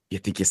you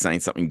think you're saying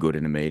something good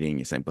in a meeting,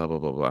 you're saying blah blah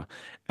blah blah,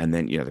 and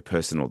then the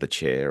person or the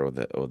chair or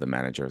the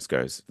manager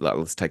goes, "Like,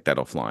 let's take that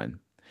offline."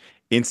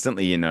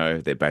 Instantly,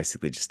 they're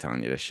basically just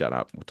telling you to shut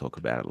up. We'll talk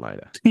about it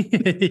later.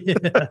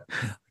 Yeah.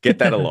 Get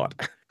that a lot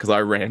because I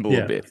ramble a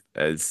Yeah. bit,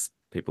 as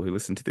people who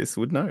listen to this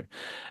would know.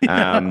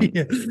 Yeah. Um,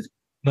 Yeah.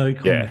 No yeah,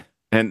 comment.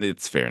 and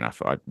it's fair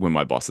enough. When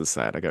my bosses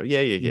say it, I go, yeah.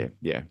 Well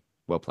Yeah.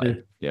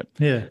 played. Yep.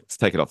 Yeah. Let's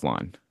take it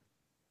offline.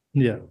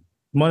 Yeah.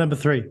 My number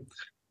 3.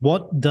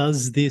 What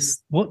does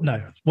this? What?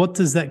 No. What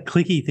does that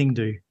clicky thing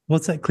do?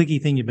 What's that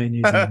clicky thing you've been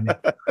using on me?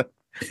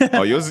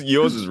 Oh, yours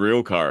is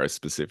real Kara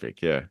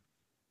specific. Yeah.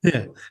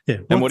 Yeah. Yeah.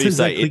 And What what do you does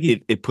that say?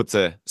 clicky? It puts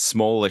a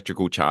small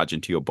electrical charge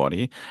into your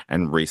body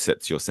and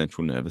resets your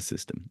central nervous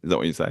system. Is that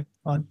what you say?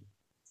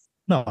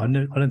 No, I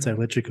don't say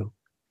electrical.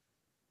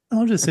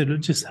 I just said it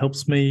just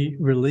helps me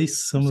release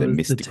some Say of the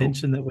mystical.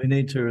 tension that we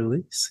need to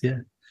release. Yeah.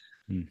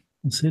 Hmm.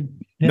 I said,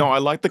 yeah. No, I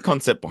like the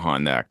concept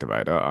behind the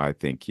activator. I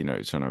think,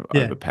 it's trying to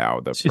Yeah. overpower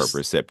the It's just-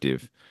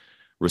 proprioceptive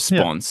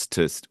response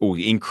or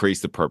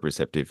increase the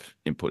proprioceptive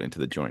input into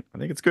the joint. I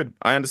think it's good.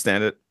 I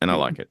understand it and I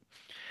like it.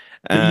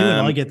 But you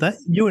and I get that.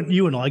 You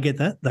and I get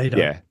that. They don't.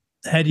 Yeah.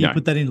 How do you No.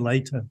 put that in lay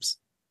terms?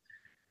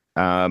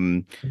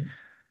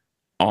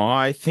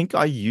 I think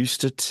I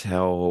used to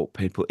tell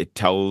people it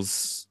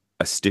tells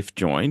a stiff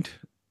joint.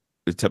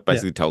 It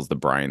basically tells the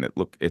brain that,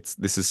 look,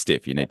 this is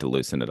stiff. You need to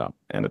loosen it up,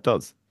 and it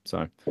does.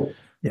 So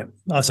Yeah,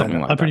 I say something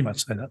that. like I pretty that.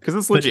 much say that Because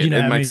it's But legit. you know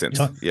It how makes many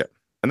sense. Yeah,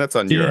 and that's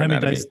on Do you know how many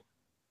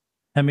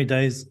neuroanatomy.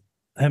 days?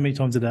 How many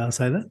times a day I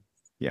say that?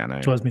 Yeah, I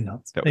know. Drives me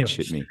nuts. That Anyway, would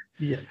shit me.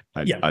 Yeah,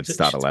 I'd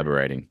start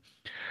elaborating.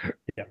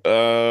 Yeah.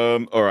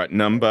 All right,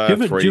 number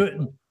 3.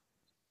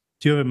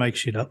 Do you ever make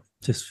shit up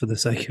just for the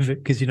sake of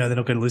it because you know they're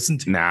not going to listen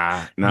to?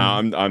 Nah,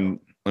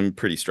 I'm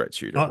pretty straight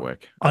shooter at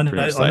work. I know.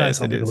 Pretty much I say know as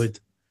some it people is.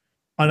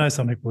 I know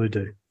some people who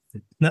do.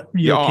 No,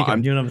 you're Yeah,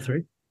 kicking. You're number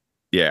 3.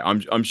 Yeah,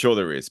 I'm sure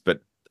there is,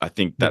 but I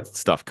think that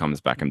stuff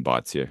comes back and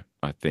bites you.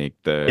 I think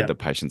the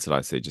patients that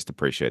I see just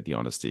appreciate the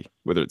honesty,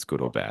 whether it's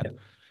good or bad.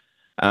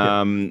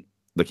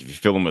 Look, if you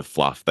fill them with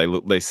fluff,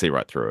 they see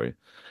right through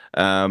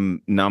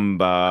it.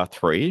 Number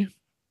 3,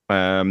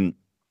 when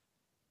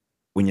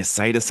you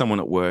say to someone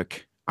at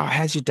work, "Oh,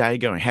 how's your day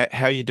going?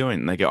 How are you doing?"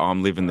 And they go, "Oh,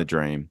 I'm living the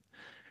dream."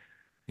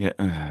 Yeah.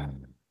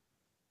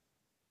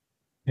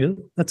 Yeah,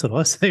 that's what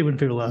I say when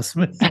people ask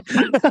me.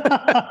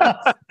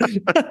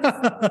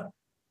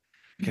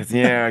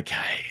 Yeah, okay.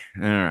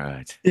 All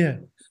right. Yeah.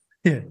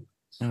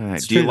 All right.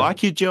 It's Do you true,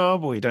 like your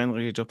job or you don't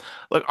like your job?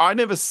 Look, I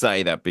never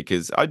say that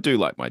because I do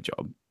like my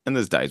job. And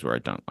there's days where I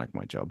don't like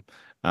my job.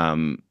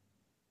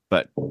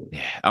 But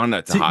yeah, I don't know.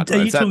 It's a hard Are one.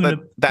 you It's that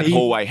talking that to-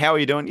 hallway. How are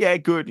you doing? Yeah,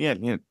 good. Yeah.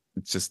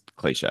 It's just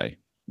cliche.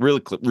 Really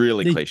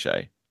The-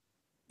 cliche.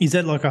 Is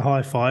that like a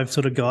high five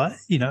sort of guy,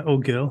 or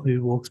girl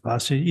who walks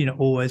past you,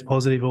 always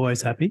positive,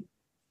 always happy?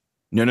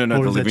 No. Or The is that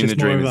living the just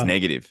more dream of is a-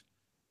 negative.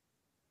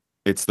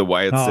 It's the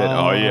way it's said.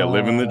 Oh yeah,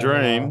 living the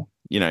dream.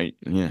 Yeah.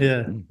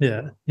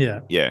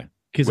 Yeah.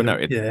 Well, no,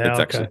 it's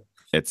okay. actually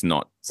it's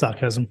not.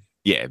 Sarcasm.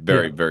 Yeah,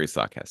 very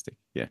sarcastic.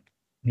 Yeah.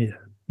 Yeah.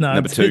 No,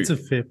 Number 2. it's a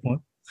fair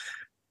point.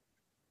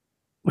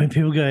 When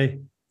people go,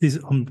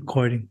 I'm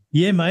quoting,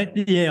 "Yeah, mate.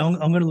 Yeah, I'm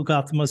going to look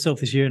after myself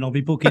this year, and I'll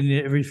be booking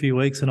it every few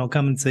weeks, and I'll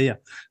come and see you.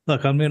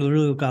 Like, I'm going to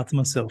really look after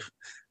myself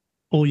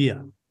all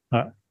year." All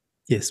right.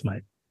 Yes,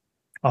 mate.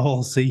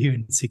 I'll see you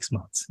in 6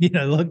 months.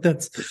 Like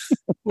that's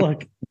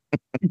like.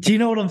 Do you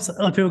know what I'm saying?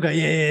 Like people go,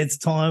 "Yeah, it's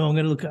time. I'm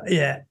going to look."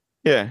 Yeah.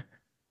 Yeah.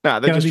 No,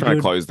 they're just trying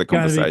to close the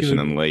Gonna be conversation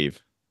good. and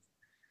leave.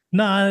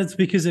 No, it's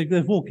because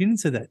they've walked in and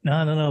said that. No.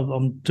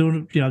 I'm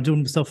doing, I'm doing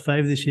myself a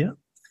favor this year.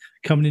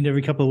 Coming in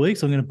every couple of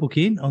weeks. I'm going to book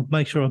in. I'll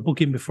make sure I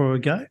book in before I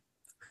go,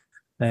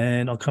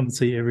 and I'll come and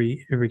see you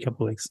every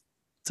couple of weeks.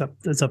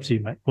 It's up to you,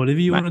 mate. Whatever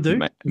you want to do.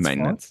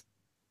 Maintenance.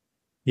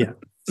 Yeah.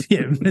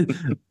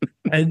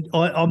 And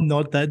I'm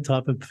not that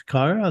type of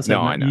Kyra. I said,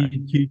 No, I know.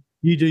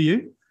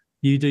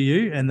 You do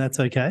you, and that's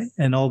okay.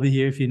 And I'll be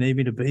here if you need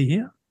me to be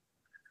here.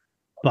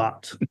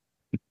 But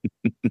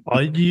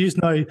you just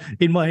know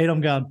in my head,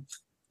 I'm going,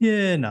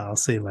 yeah, no, I'll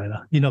see you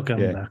later. You're not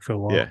coming back for a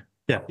while.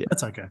 Yeah,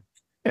 that's okay.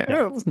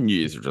 Yeah. New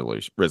Year's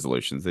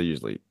resolutions. They're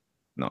usually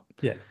not.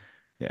 Yeah.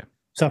 Yeah.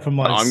 So from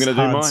my I'm going to do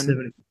mine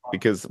 75.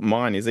 because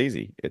mine is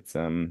easy. It's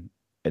a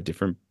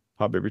different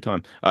pub every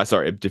time.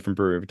 Sorry, a different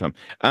brewery every time.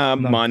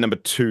 My number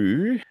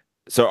 2.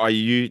 So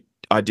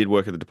I did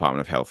work at the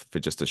Department of Health for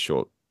just a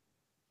short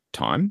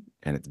time,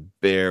 and it's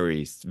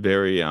very,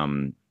 very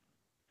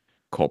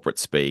corporate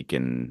speak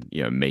and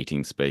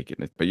meeting speak.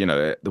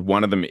 But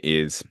one of them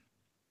is,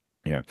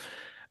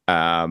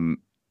 I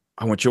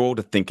want you all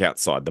to think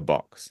outside the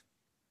box.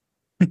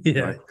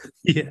 Yeah. Right?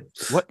 Yeah.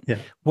 What? Yeah.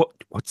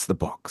 What's the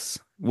box?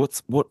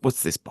 What's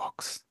this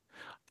box?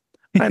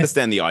 I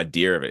understand the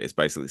idea of it is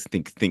basically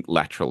think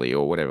laterally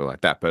or whatever like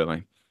that, but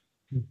like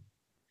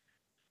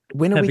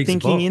When are How we big's the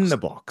thinking in box? the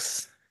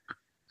box?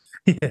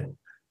 Yeah.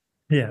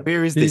 Yeah.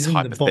 Where is this Isn't the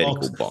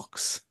hypothetical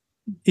box?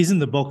 Isn't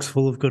the box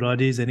full of good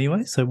ideas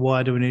anyway? So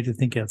why do we need to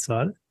think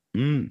outside it?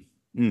 Mm,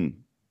 mm.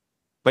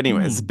 But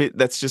anyway, it's a Hmm. bit.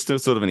 That's just a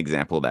sort of an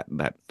example of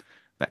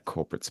that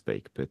corporate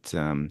speak. But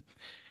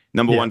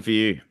number Yeah. one for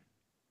you.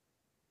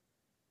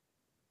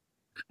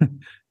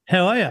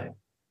 How are you?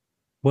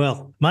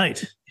 Well,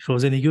 mate, if I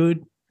was any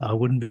good, I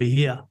wouldn't be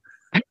here.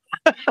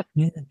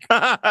 Yeah.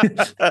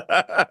 That's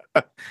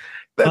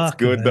Fuck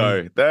good me.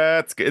 though.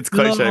 That's good. It's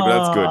cliche, but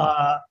that's good.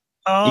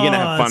 You're gonna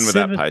have fun with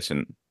that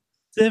patient.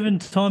 7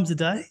 times a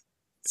day?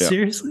 Yeah.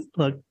 Seriously?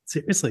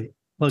 Seriously.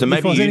 Like, So if I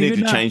maybe was you any need good,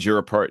 to no. change your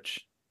approach.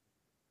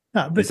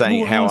 No, You're but saying,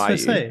 what am "How I are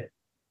supposed to you?" say?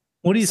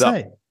 What do you Sup?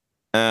 say?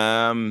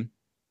 Um,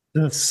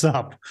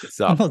 Sup. I'm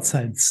sup. not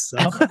saying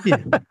sup.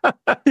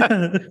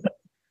 Yeah.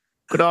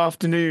 Good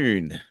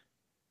afternoon.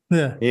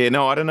 Yeah. Yeah,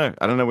 no, I don't know.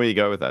 I don't know where you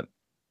go with that.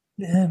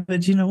 Yeah,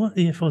 but you know what?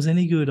 If I was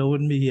any good, I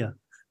wouldn't be here.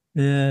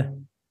 Yeah.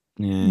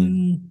 Yeah.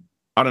 Mm,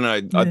 I don't know.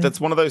 yeah.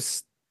 That's one of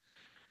those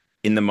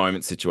in the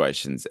moment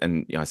situations,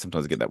 and I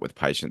sometimes get that with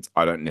patients.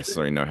 I don't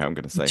necessarily know how I'm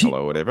going to say Do you-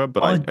 hello or whatever,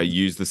 but I- I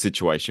use the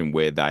situation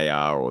where they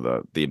are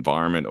or the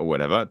environment or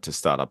whatever to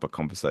start up a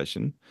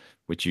conversation,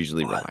 which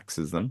usually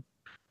relaxes them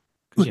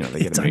because Look, they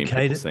get it's a million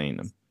okay people to seeing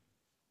them.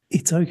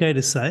 it's okay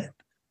to say it,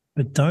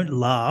 but don't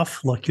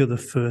laugh like you're the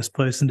first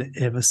person to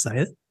ever say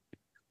it.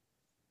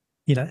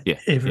 Yeah,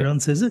 Everyone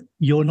says it.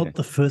 You're not Yeah.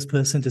 the first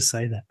person to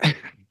say that.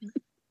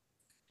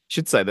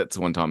 Should say that's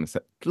one time. I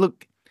said,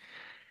 look,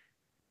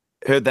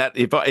 heard that.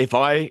 If I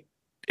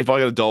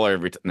got $1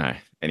 every time, no.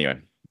 Anyway,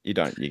 you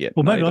don't. You get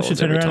Well, maybe I should $90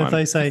 turn every around if time.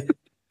 they say,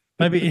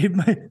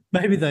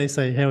 maybe they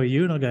say, "How are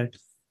you?" And I go,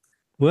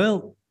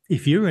 "Well,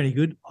 if you're any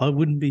good, I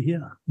wouldn't be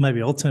here."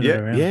 Maybe I'll turn it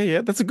around.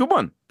 Yeah. That's a good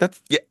one. I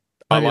Maybe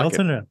I'll like it.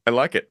 turn it around. I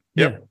like it.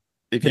 Yep. Yeah,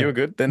 If yeah, you were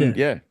good, then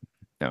yeah.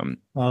 yeah.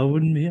 I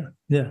wouldn't be here.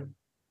 Yeah.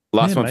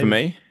 Last Yeah, one for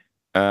maybe. me.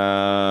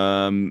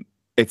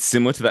 It's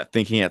similar to that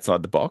thinking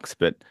outside the box,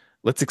 but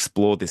let's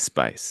explore this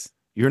space.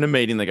 You're in a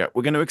meeting, they go,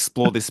 "We're going to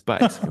explore this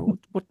space." You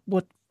go,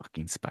 what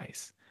fucking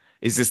space?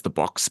 Is this the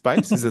box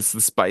space? Is this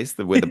the space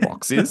where the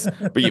box is?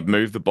 But you've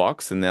moved the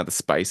box and now the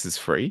space is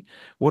free.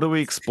 What are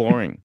we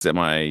exploring? Am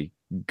I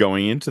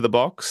going into the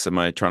box? Am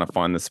I trying to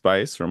find the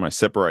space, or am I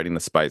separating the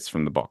space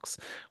from the box?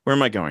 Where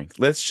am I going?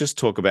 Let's just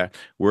talk about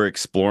we're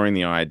exploring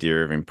the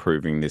idea of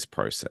improving this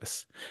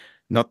process,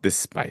 not this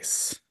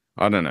space.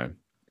 I don't know.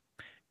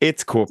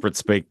 It's corporate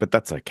speak, but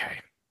that's okay.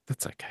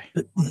 That's okay.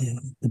 But yeah,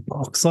 the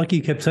box, like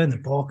you kept saying, the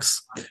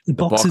box. The The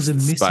box is a the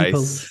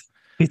mystical. space.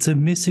 It's a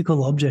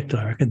mystical object,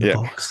 I reckon. The Yeah.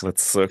 box.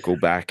 Let's circle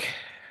back.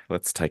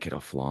 Let's take it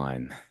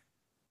offline.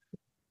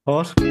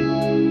 What?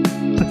 Ooh,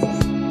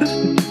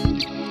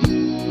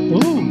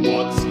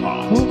 What's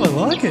hot oh, I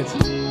like it.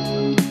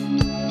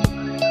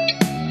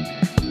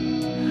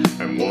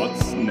 and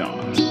what's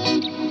not?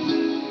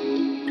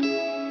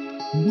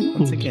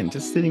 Once Ooh. again,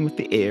 just sitting with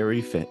the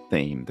airy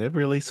theme, the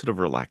really sort of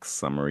relaxed,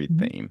 summery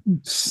theme.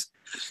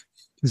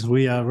 Because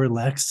we are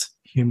relaxed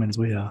humans,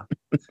 we are.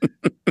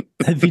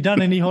 Have you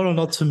done any hot or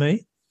not to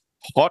me?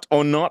 Hot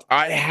or not,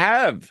 I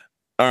have.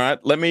 All right,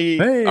 let me.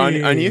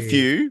 Only a Hey.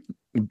 few,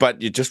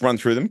 but you just run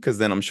through them because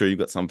then I'm sure you've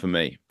got some for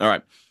me. All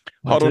right,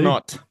 I hot or do.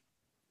 not,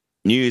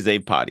 New Year's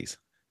Eve parties.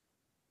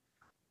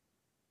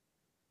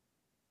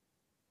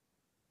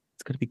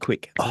 It's got to be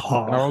quick.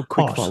 Oh,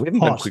 Quick hot, fire. We haven't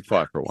done hot. quick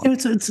fire for a while. Yeah,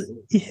 it's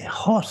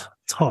hot.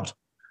 It's hot.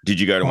 Did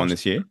you go to one hot.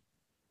 this year?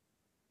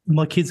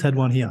 My kids had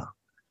one here.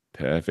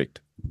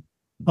 Perfect.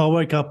 I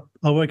woke up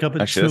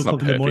at Actually, 2 that's not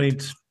o'clock in the morning.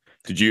 perfect.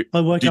 Did you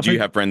Did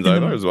have friends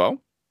over as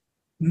well?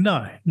 No.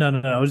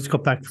 I just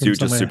got back So from you were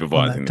just somewhere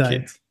supervising on the that day.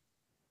 kids.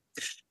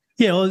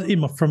 Yeah, I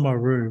was from my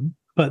room,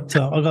 but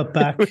I got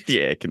back. With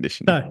the air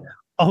conditioning. No,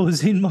 I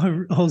was in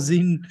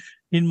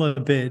my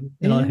bed,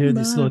 and I heard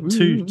this like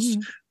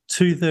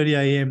 2:30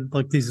 a.m.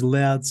 like these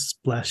loud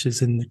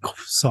splashes in the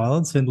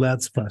silence and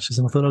loud splashes,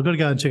 and I thought I've got to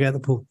go and check out the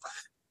pool.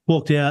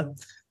 Walked out.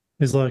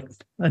 There's like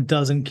a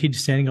dozen kids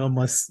standing on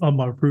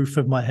my roof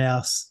of my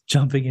house,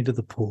 jumping into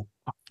the pool.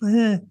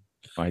 Yeah,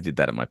 I did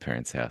that at my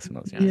parents' house when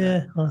I was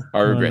younger. yeah. I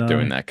regret know.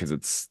 doing that because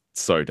it's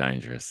so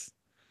dangerous.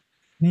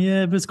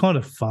 Yeah, but it's kind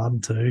of fun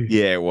too.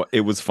 Yeah, well,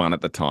 it was fun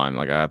at the time.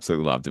 Like I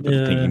absolutely loved it. But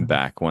thinking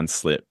back, one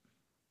slip.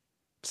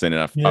 Seen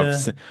enough. Yeah.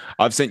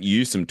 I've sent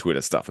you some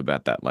Twitter stuff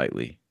about that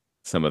lately.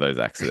 Some of those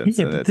accidents.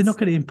 Yeah, but they're not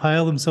going to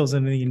impale themselves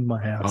on anything in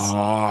my house.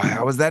 Oh,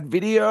 how was that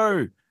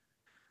video?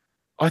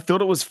 I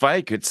thought it was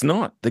fake. It's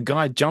not. The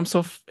guy jumps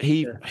off.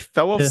 He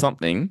fell off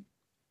something,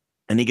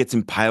 and he gets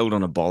impaled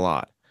on a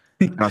bollard.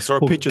 And I saw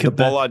a picture. The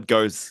bollard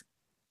goes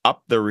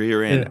up the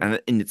rear end,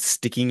 and it's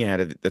sticking out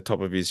of the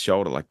top of his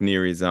shoulder, like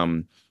near his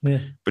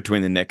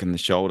between the neck and the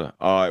shoulder.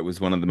 Oh, it was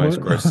one of the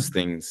most grossest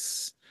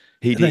things.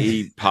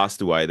 He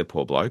passed away, the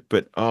poor bloke.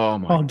 But oh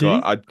my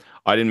god,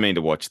 I didn't mean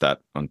to watch that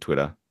on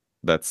Twitter.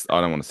 I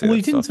don't want to see. Well, that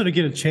he didn't stuff. sort of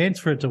get a chance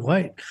for it to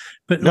wait.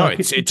 But no,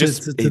 like,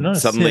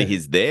 suddenly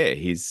he's there.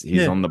 He's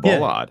on the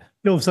bollard.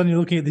 All of a sudden you're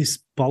looking at this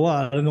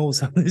bollard, and all of a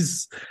sudden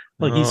there's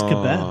like his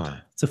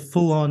kebab. It's a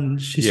full on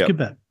shish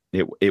kebab.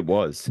 It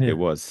was. Yeah. It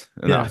was.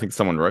 And I Yeah. think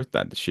someone wrote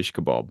that, the shish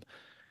kebab.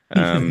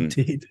 They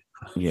did.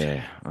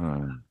 Yeah.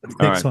 All Next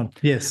right. one.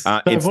 Yes. So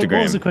what was the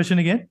Instagram. question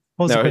again?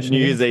 What was the No, question New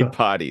again? Year's Eve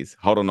parties.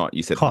 Hot or not?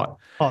 You said hot.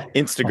 Hot.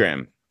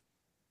 Instagram.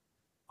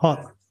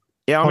 Hot.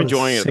 Yeah, I'm Hot is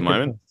enjoying it at the second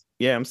moment. place.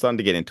 Yeah, I'm starting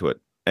to get into it.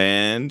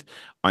 And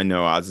I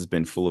know ours has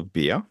been full of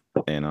beer,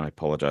 and I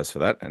apologize for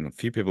that. And a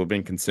few people have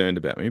been concerned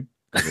about me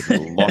because I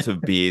did a lot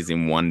of beers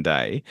in one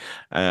day.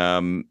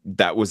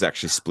 That was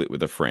actually split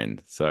with a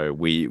friend. So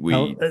we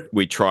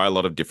try a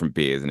lot of different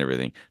beers and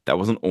everything. That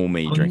wasn't all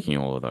me drinking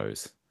all of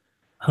those.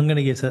 I'm going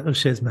to guess that was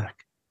Shesmac.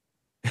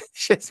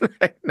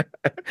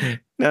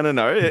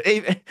 No.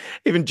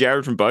 Even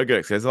Jared from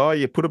Bogurk says, "Oh,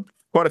 you put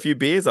quite a few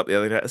beers up the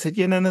other day." I said,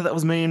 "Yeah, no, that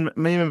was me and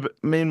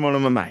one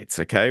of my mates.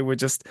 Okay, we're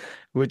just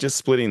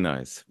splitting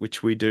those,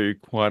 which we do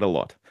quite a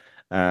lot."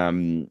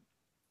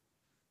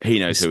 He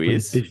knows who he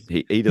is.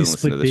 He doesn't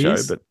listen to the show,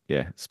 but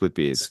yeah, split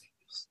beers,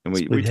 and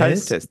we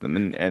taste test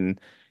them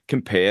and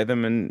compare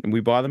them, and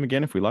we buy them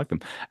again if we like them.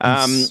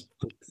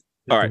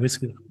 All right,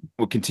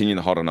 we'll continue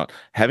the hot or not.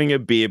 Having a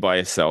beer by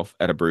yourself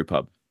at a brew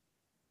pub.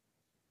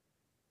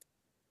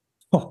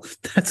 Oh,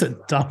 that's a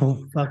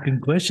double fucking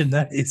question.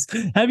 That is.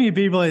 Having a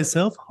beer by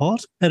yourself,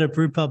 hot, at a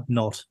brew pub,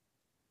 not.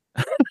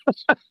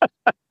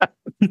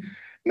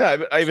 No,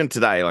 but even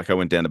today, like I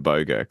went down to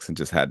Bogurks and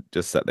just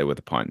sat there with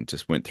a pint and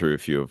just went through a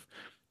few of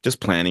just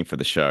planning for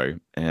the show,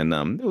 and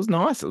it was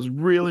nice. It was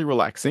really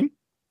relaxing,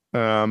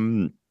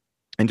 and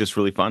just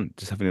really fun.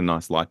 Just having a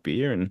nice light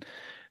beer, and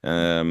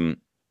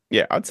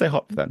yeah, I'd say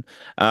hot for that.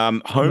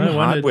 Home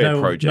hardware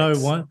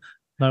projects.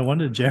 No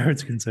wonder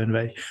Jared's concerned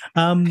about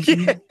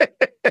you.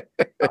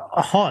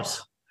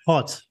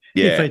 Hot.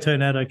 Yeah. If they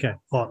turn out okay,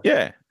 hot.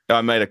 Yeah,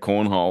 I made a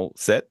cornhole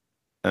set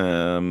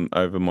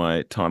over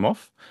my time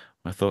off.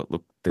 I thought,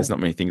 look, there's not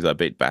many things I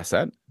beat Bass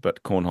at,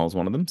 but cornhole's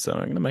one of them, so I'm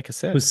going to make a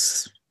set.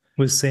 Was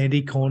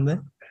Sandy corn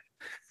there?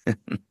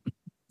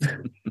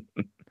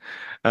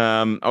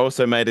 I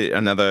also made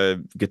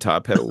another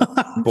guitar pedal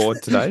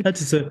board today. That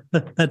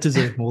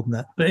deserved more than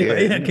that. But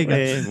anyway,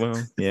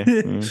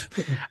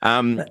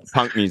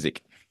 punk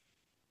music.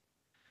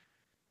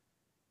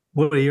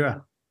 What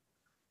era?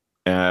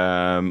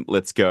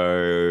 Let's go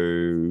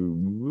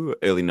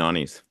early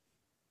 90s.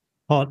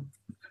 Hot.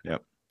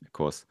 Yep, of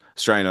course.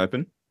 Australian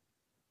Open.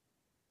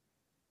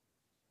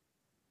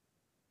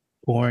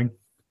 Boring.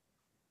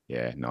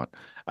 Yeah, not.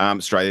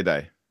 Australia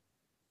Day.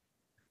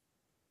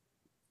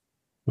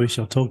 We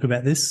shall talk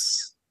about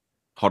this.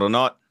 Hot or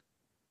not?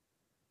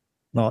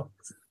 Not.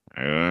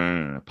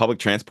 Public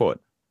transport.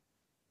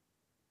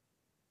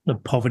 The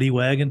poverty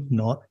wagon.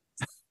 Not.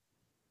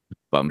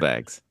 Bum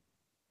bags.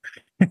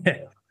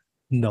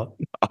 Not.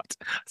 I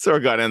saw a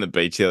guy down the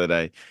beach the other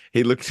day.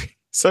 He looked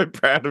so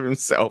proud of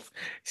himself.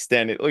 He's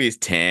standing. Look, he's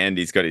tanned.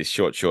 He's got his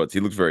short shorts.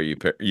 He looks very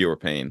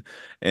European,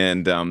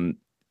 and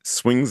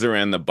swings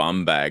around the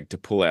bum bag to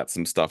pull out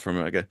some stuff from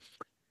it. I go,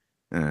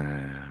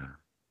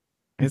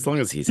 as long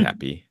as he's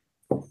happy.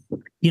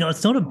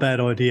 It's not a bad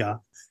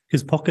idea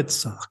because pockets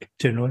suck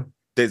generally.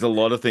 There's a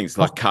lot of things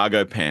like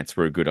cargo pants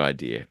were a good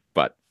idea,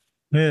 but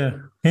yeah.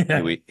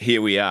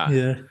 Here we are.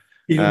 Yeah.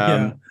 Here we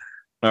are.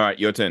 All right,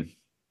 your turn.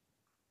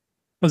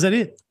 Was that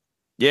it?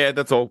 Yeah,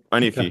 that's all.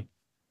 Only a few.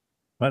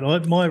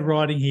 Right, my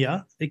writing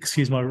here.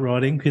 Excuse my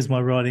writing, because I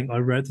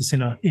wrote this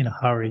in a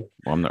hurry.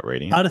 Well, I'm not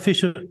reading it.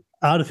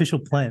 Artificial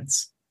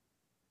plants.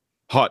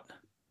 Hot.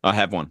 I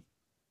have one.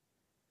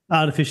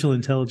 Artificial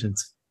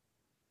intelligence.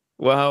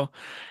 Well,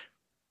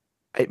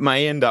 it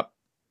may end up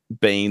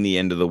being the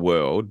end of the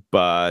world,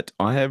 but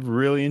I have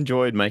really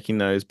enjoyed making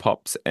those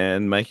pops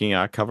and making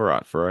our cover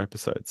art for our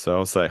episode. So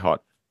I'll say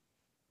hot.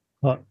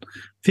 Hot.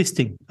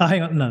 Fisting. Oh,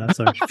 hang on. No,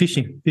 sorry.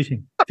 Fishing.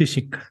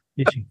 Sorry,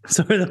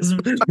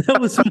 that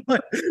was my.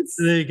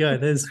 There you go.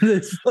 There's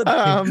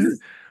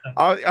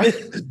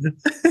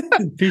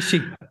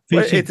fishing.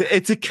 Well,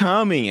 it's a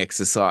calming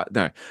exercise.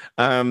 No.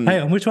 Hang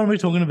on. Which one are we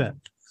talking about?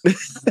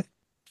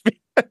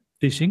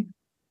 Fishing.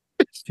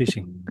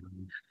 Sorry.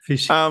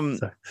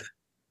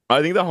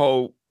 I think the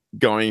whole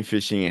going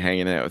fishing and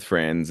hanging out with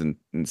friends and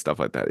stuff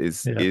like that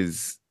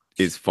is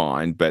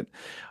fine, but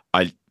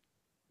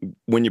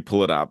when you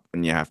pull it up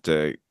and you have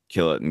to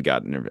kill it and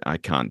gut and everything, I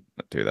can't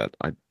do that.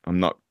 I'm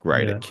not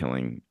great at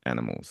killing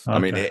animals. Okay. I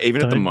mean,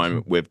 even at the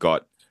moment we've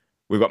got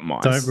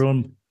mice.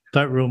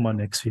 Don't ruin my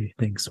next few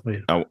things for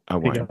you. I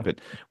won't.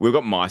 But we've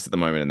got mice at the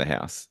moment in the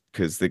house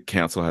because the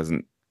council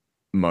hasn't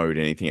mowed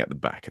anything at the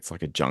back. It's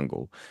like a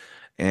jungle,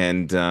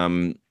 and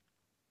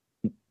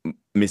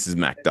Mrs.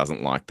 Mac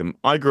doesn't like them.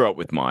 I grew up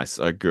with mice.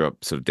 I grew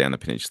up sort of down the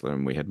peninsula,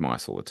 and we had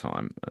mice all the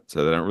time,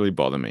 so they don't really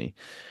bother me.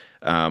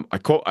 I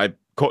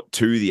caught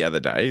two the other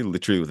day,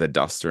 literally with a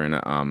duster and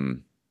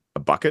a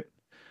bucket.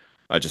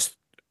 As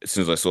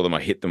soon as I saw them,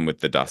 I hit them with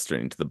the duster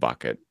into the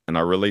bucket, and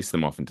I released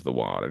them off into the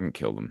wild. I didn't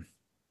kill them.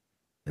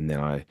 And then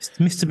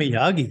Mr.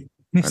 Miyagi.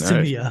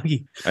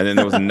 Miyagi. And then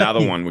there was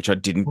another one which I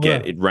didn't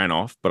get. It ran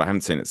off, but I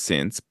haven't seen it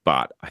since.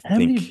 But I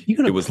think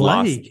it was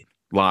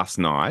last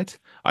night.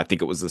 I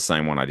think it was the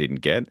same one I didn't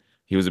get.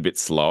 He was a bit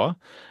slower,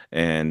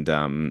 and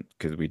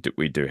because we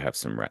do have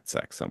some rat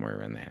sacks somewhere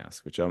around the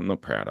house, which I'm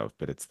not proud of,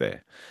 but it's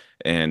there.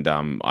 And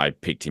I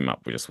picked him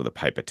up just with a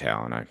paper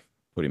towel and I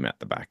put him out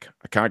the back.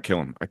 I can't kill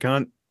him. I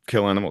can't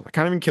kill animals. I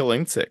can't even kill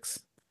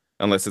insects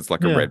unless it's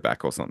like a Yeah.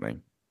 redback or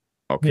something.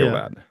 I'll kill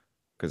Yeah. that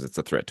because it's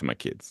a threat to my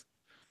kids.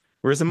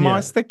 Whereas the Yeah.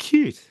 mice, they're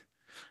cute.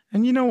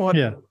 And you know what?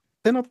 Yeah.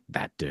 They're not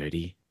that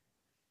dirty.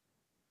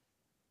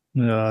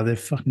 No, they're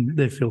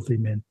filthy,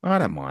 man. I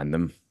don't mind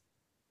them.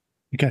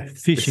 Okay,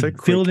 fishing,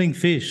 quick. fielding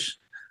fish.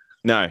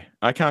 No,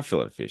 I can't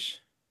fillet a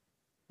fish.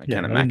 I Yeah,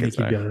 can at I didn't Macca's,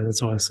 think you'd though. go there.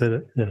 That's why I said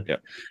it. Yeah.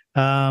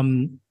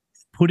 Yep.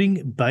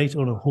 Putting bait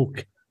on a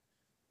hook.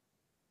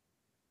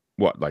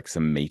 What, like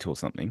some meat or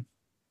something?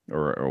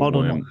 Or a Hold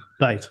on, worm?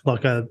 bait,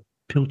 like a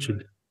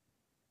pilchard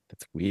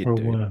That's weird, or a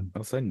dude. worm.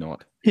 I'll say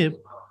not. Yeah,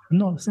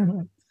 no, it's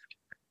not.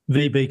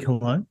 VB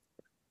cologne.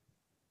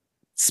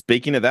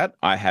 Speaking of that,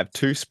 I have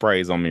 2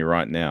 sprays on me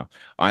right now.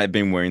 I have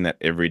been wearing that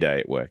every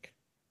day at work.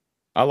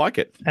 I like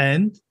it.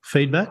 And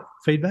feedback.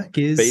 Feedback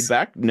is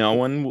Feedback? No,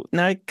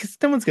 because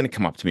no one's going to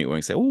come up to me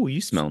and say, "Oh,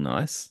 you smell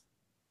nice."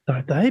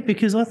 don't they?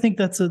 Because I think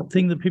that's a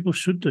thing that people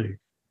should do.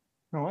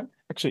 All right.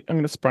 Actually, I'm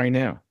going to spray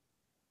now.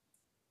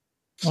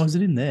 Oh, is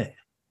it in there?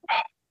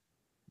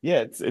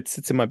 Yeah, it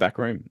sits in my back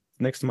room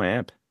next to my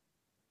amp.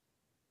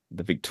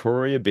 The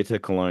Victoria Bitter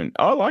Cologne.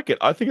 I like it.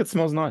 I think it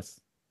smells nice.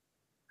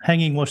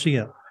 Hanging washing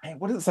out. Hey,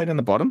 what does it say down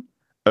the bottom?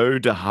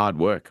 Ode to hard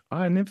work.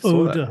 I never saw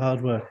Oh, that. the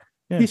hard work.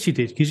 Yeah. Yes, you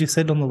did, because you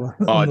said on the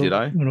Oh, did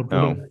I? when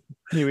bought it.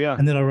 Here we are.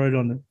 And then I wrote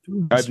on it.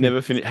 I've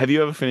never finished. Have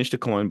you ever finished a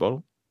cologne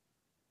bottle?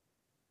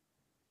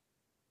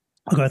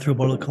 I go through a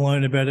bottle of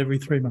cologne about every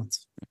 3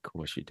 months. Of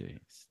course you do.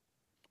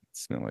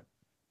 Smell it.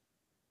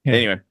 Yeah.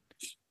 Anyway,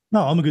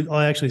 No,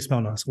 I actually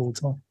smell nice all the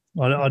time.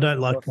 I don't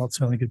like not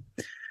smelling good.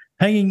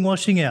 Hanging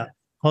washing out.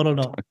 Hot or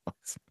not?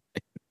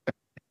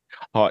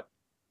 hot.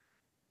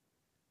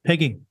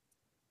 Pegging.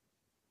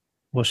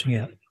 Washing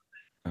out.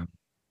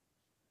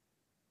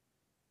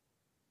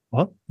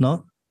 What?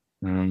 Not?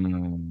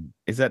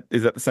 Is that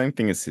the same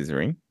thing as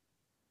scissoring?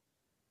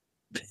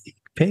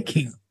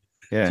 Pegging.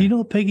 Yeah. Do you know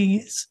what pegging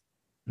is?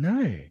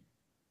 No.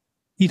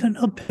 You don't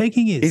know what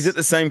pegging is? Is it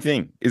the same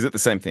thing?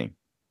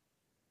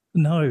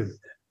 No.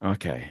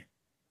 Okay.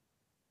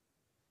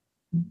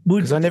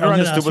 Because I never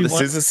understood what the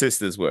Scissor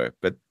Sisters were,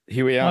 but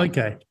here we are.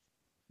 Okay.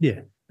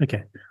 Yeah.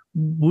 Okay.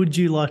 Would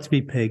you like to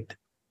be pegged?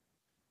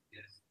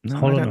 No,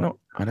 Hold I on don't know.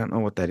 I don't know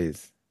what that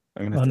is.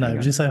 I'm gonna Oh, have to no. hang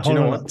on. Just say Do you hold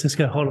know on. what? Just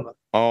go hold on.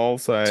 I'll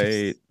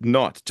say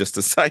not, just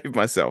to save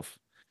myself.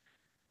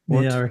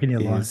 What Yeah, I reckon you're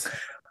lying. is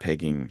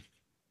pegging?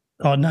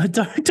 Oh, no.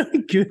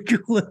 Don't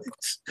Google it.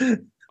 I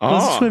just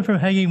Oh, went from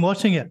hanging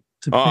watching it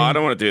to I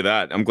don't want to do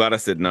that. I'm glad I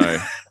said no.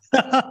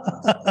 It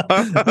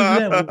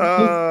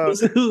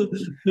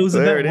was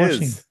There about it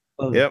washing. is.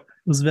 Oh, Yep. It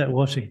was about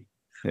washing.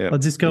 Yeah. I'll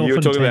just go You off were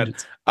on talking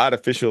tangents. about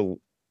artificial.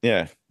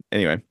 Yeah.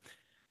 Anyway,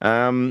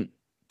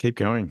 keep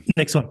going.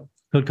 Next one.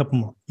 Got a couple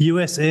more.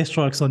 US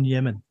airstrikes on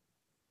Yemen.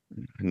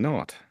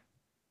 Not.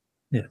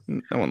 Yeah.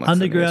 No one likes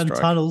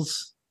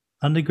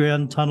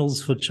Underground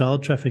tunnels for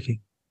child trafficking.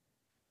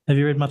 Have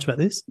you read much about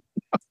this?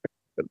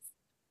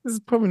 This is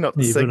probably not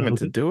the You've got to segment look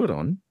to it. do it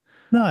on.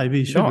 No, but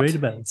you should Not. read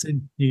about it. It's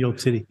in New York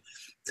City.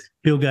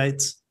 Bill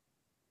Gates.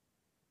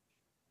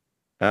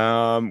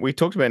 We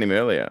talked about him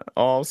earlier.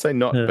 I'll say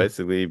not, Yeah.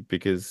 basically,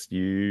 because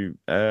you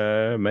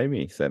made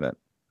me say that.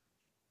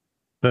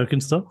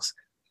 Birkenstocks.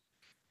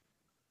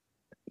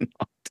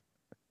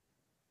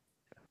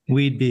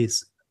 Weird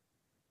beers.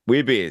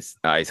 Weird beers.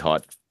 He's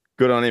hot.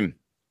 Good on him.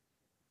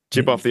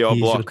 Chip off the old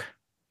He block.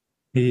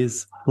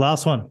 Here's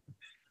last one.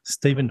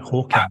 Stephen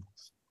Hawking.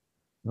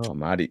 Oh,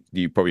 Marty,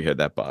 you probably heard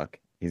that bark.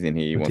 He's in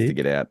here. He I wants to did.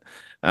 get out.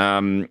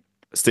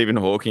 Stephen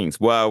Hawking's.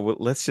 Well,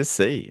 let's just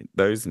see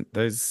those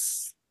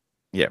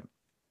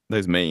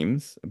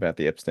memes about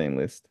the Epstein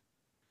list.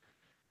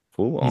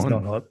 Full He's on.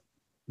 not hot.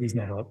 He's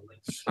not hot.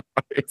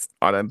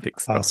 I don't think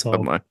so at the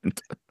Arsehole.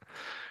 moment.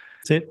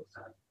 That's it.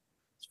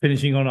 It's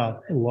finishing on a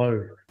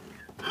low.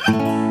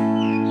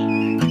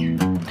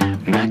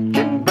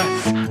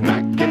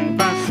 Mac and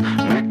Bass,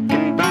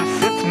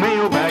 it's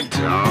mailbag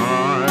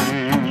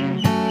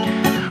time.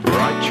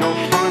 Write your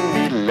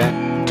funny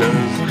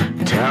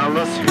letters, tell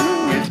us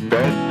who is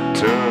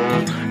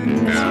better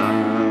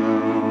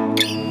now.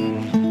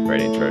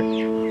 Great intro.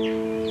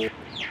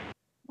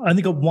 I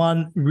only got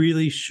one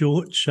really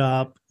short,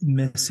 sharp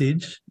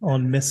message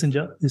on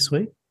Messenger this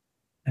week,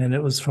 and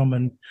it was from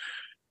an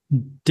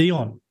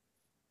Dion.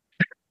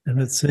 And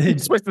it You're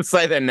said, supposed to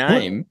say their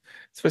name.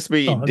 It's supposed to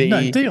be oh, D.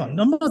 no, Dion.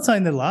 I'm not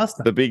saying their last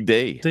name. The big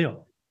D. Dion.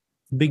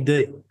 Big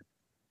D.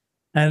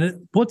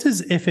 And what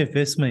does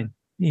FFS mean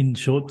in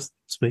short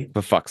speak?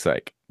 For fuck's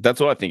sake. That's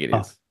what I think it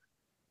is.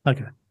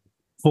 Okay.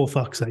 For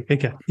fuck's sake.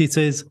 Okay. It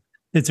says,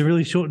 it's a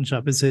really short and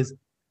sharp. It says,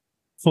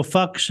 for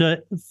fuck's sake,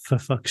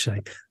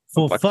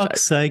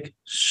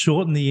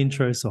 shorten the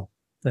intro song.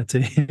 That's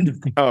the end of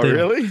the Oh, Dion.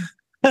 really?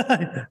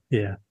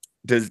 Yeah.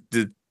 Does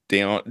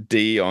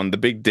D on the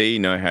big D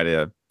know how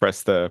to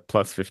press the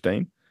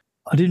 +15?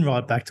 I didn't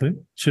write back to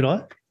him. Should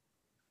I?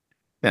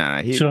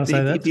 No, Should I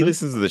say that if he too?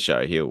 listens to the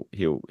show,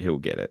 he'll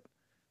get it.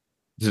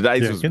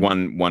 Today's You was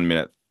reckon? 1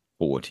 minute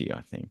 40,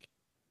 I think.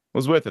 It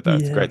was worth it though.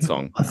 It's a Yeah, great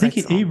song. I think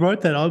Great he song. wrote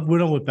that. When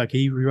I went back,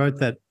 he wrote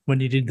that when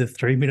you did the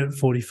 3-minute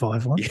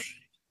 45 one.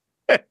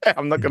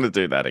 I'm not going to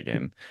do that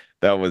again.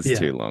 That was Yeah.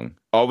 too long.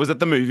 Oh, was it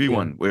the movie Yeah.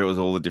 one where it was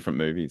all the different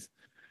movies?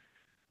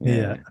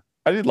 Yeah.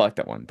 I did like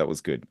that one. That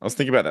was good. I was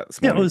thinking about that this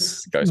Yeah, morning. it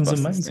was Ghostbusters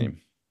amazing.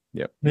 theme.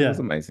 Yep. Yeah. It was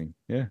amazing.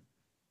 Yeah.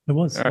 It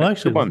was. All right, I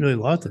actually good one. really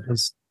liked it. It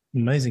was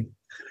amazing.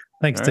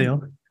 Thanks, All right.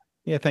 Dion.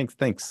 Yeah,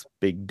 thanks,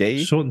 Big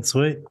D. Short and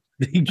sweet.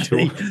 Big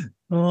Short. D.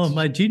 Oh,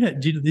 mate, do you know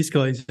this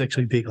guy is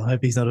actually big? I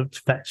hope he's not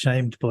fat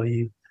shamed by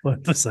you.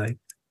 What to say?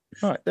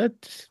 All right, I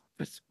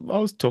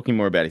was talking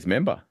more about his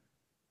member.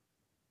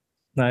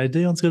 No,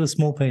 Dion's got a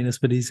small penis,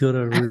 but he's got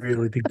a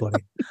really big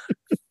body.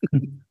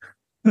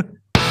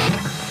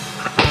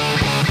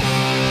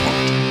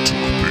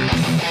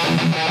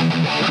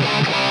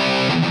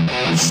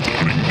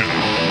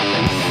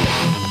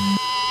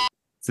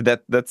 So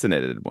that's an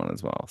edited one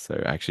as well. So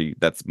actually,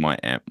 that's my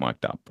amp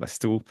mic'd up, but I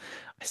still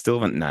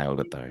haven't nailed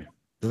it though. It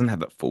doesn't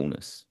have that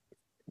fullness.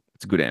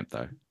 It's a good amp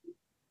though.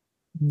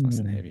 Nice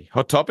and heavy.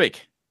 Hot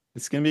topic.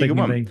 It's gonna be a good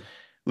one.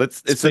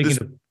 Speaking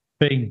of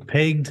being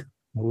pegged,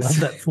 I love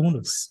that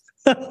fullness.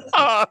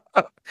 I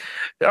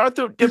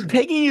thought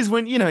pegging is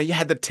when you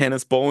had the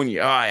tennis ball and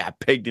I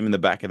pegged him in the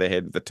back of the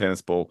head with the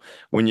tennis ball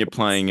when you're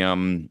playing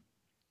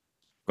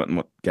forgotten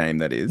what game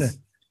that is. Yeah.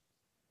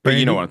 But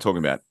you know what I'm talking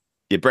about.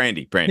 Yeah,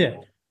 brandy. Yeah.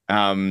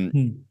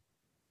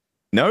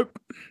 Nope.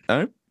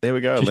 There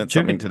we go. I learned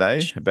something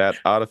today about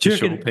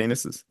artificial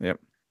penises. Yep.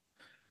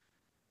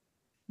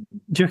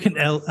 Do you reckon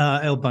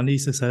Al Bundy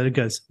used to say it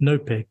goes, no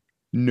peg.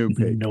 No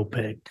peg. No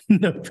peg.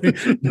 No peg.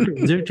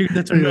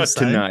 That's what he Not was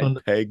saying.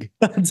 tonight, peg.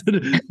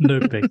 No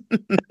peg.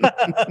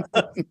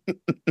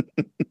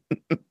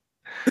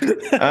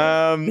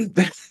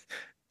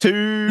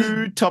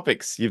 Two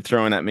topics you've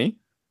thrown at me.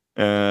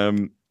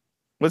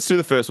 Let's do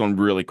the first one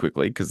really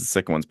quickly because the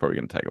second one's probably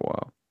going to take a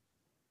while.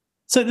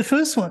 So the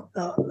first one,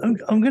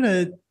 I'm going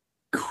to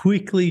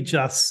quickly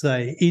just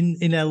say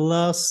in our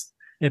last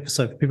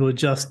episode, for people who are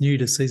just new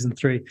to season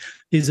 3,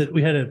 is that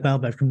we had a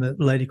mailback from a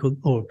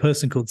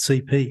person called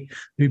CP,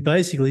 who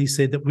basically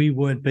said that we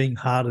weren't being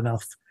hard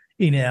enough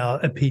in our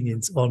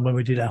opinions on when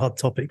we did our hot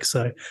topics.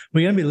 So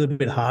we're going to be a little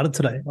bit harder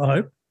today, I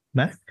hope,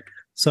 Mac.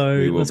 So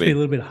let's be a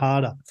little bit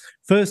harder.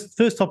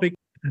 First topic.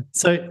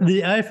 So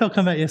the AFL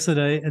came out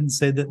yesterday and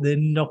said that they're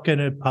not going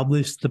to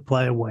publish the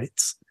player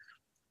weights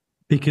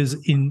because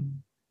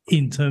in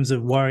terms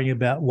of worrying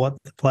about what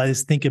the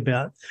players think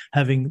about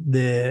having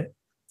their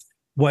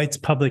weights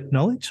public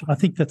knowledge. I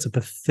think that's a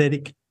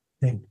pathetic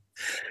thing.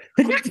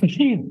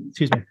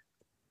 Excuse me.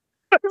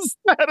 Is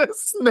that a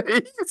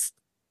sneeze?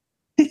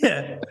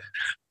 Yeah.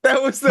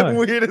 That was the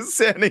weirdest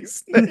sounding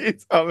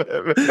sneeze I've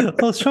ever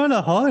heard. I was trying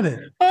to hide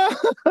it.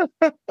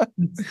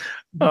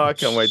 I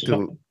can't wait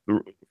to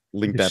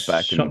link that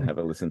back and have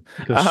a listen.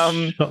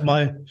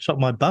 Shot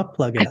my butt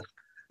plug out.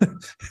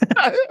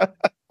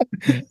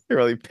 You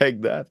really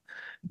pegged that.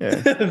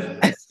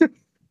 Yeah.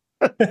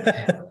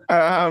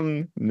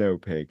 No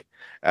peg.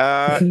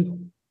 I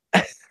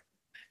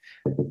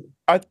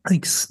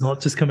think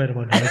snot just come out of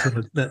my nose.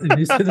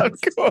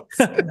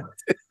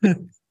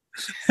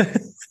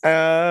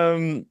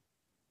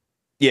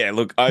 Yeah,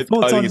 look, I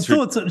think it's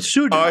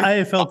should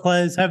AFL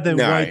players have their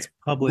weights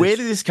published? Where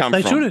did this come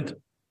from? They shouldn't.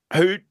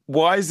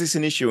 Why is this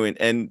an issue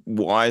and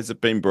why has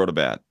it been brought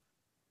about?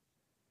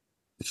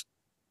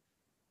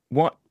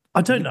 What?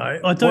 I don't know.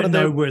 I don't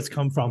know where it's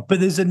come from, but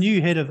there's a new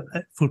head of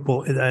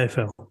football in the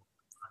AFL.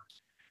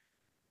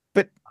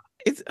 But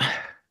it's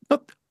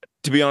not,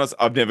 to be honest,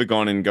 I've never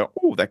gone in and go,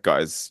 oh, that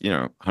guy's,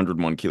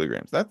 101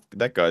 kilograms.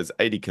 That guy's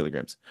 80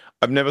 kilograms.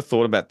 I've never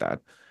thought about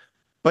that.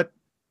 But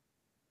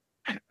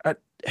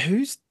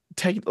who's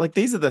taking,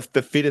 these are the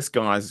fittest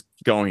guys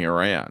going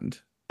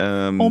around.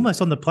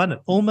 Almost on the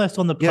planet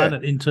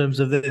in terms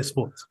of their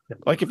sports. Yeah.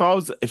 Like if I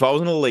was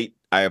an elite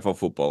AFL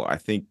footballer, I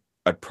think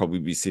I'd probably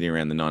be sitting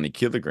around the 90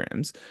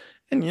 kilograms.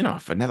 And,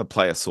 if another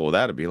player saw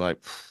that, it'd be like,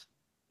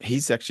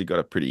 he's actually got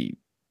a pretty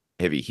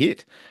heavy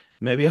hit.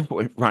 Maybe I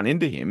won't run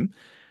into him.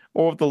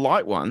 Or the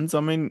light ones,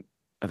 I mean,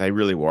 are they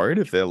really worried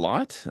if they're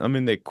light? I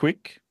mean, they're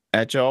quick,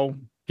 agile,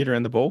 get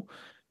around the ball.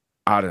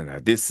 I don't know.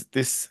 This.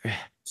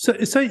 So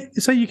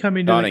you come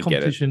into a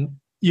competition,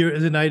 you're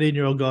as an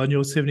 18-year-old guy and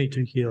you're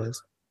 72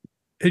 kilos,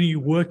 and you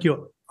work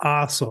your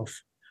ass off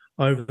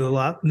over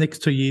the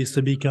next 2 years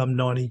to become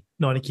 90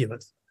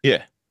 kilos.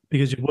 Yeah.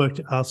 Because you've worked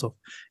your ass off.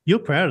 You're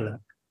proud of that.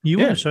 You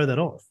want to show that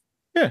off.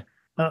 Yeah.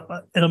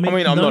 And I'm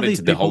not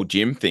into the whole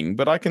gym thing,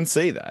 but I can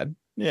see that.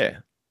 Yeah.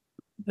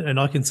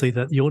 And I can see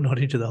that you're not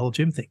into the whole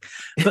gym thing.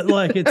 But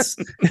it's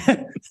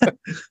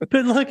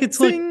like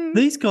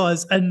these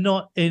guys are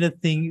not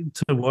anything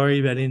to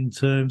worry about in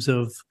terms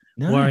of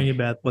worrying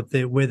about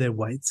where their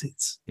weight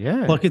sits.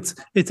 Yeah.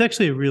 It's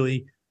actually a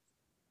really,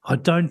 I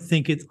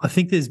think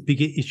there's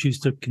bigger issues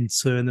to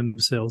concern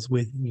themselves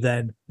with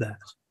than that.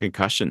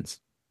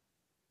 Concussions.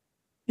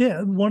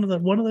 Yeah, one of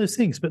those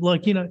things. But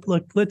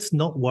let's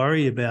not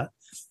worry about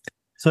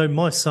So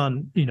my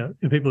son,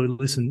 people who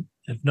listen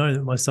have known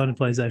that my son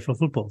plays AFL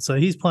football. So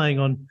he's playing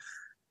on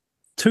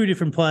two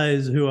different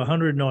players who are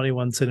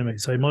 191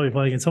 centimetres. So he might be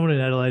playing against someone in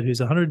Adelaide who's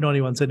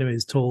 191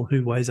 centimetres tall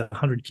who weighs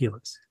 100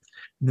 kilos.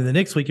 And then the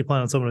next week you're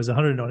playing on someone who's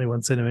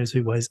 191 centimetres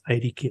who weighs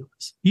 80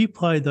 kilos. You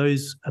play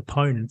those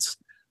opponents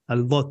a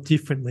lot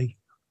differently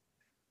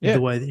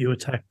the way that you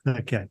attack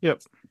that game.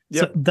 Yep.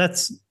 So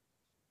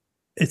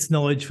it's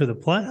knowledge for the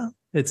player.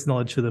 It's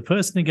knowledge for the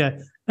person to go,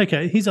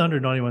 okay, he's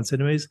 191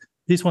 centimetres.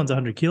 This one's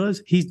 100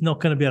 kilos. He's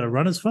not going to be able to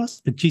run as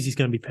fast, but geez, he's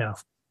going to be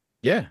powerful.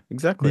 Yeah,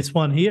 exactly. This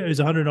one here is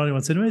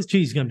 191 centimetres.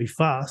 Geez, he's going to be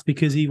fast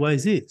because he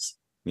weighs this.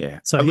 Yeah.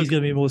 So he's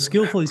going to be more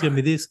skillful. He's going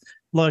to be this.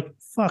 Like,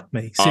 fuck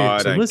me. Seriously.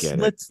 I don't get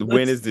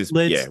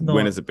it.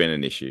 When has it been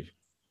an issue?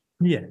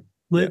 Yeah.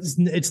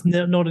 It's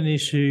not an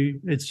issue.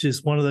 It's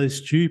just one of those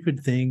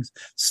stupid things.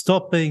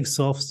 Stop being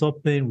soft.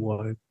 Stop being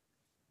woke.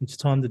 It's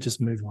time to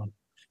just move on.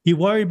 You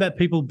worry about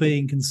people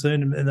being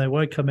concerned and they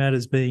won't come out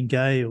as being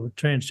gay or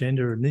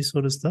transgender and this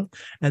sort of stuff.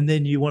 And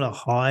then you want to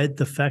hide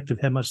the fact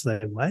of how much they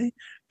weigh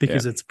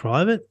because it's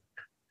private.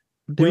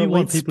 We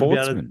want people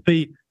to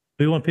be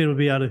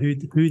able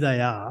to who they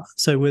are.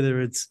 So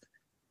whether it's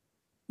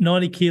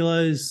 90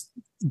 kilos,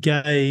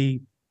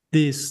 gay,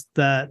 this,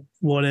 that,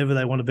 whatever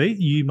they want to be,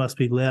 you must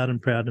be loud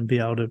and proud and be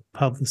able to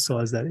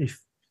publicize that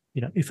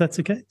if that's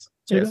the case.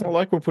 It's not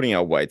like we're putting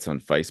our weights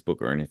on Facebook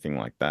or anything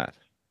like that.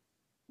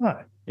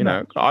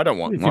 No. I don't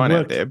want mine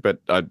out there, but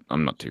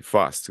I'm not too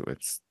fussed.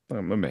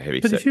 I'm a heavy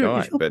set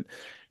guy, but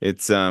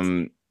it's as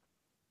an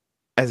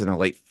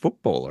elite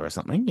footballer or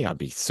something, I'd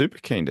be super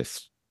keen to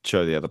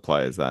show the other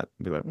players that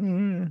and be like,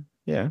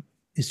 yeah.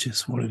 It's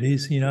just what it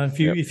is,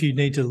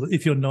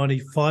 if you're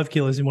 95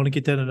 kilos and want to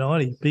get down to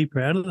 90, be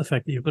proud of the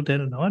fact that you've got down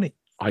to 90.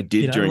 I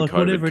did during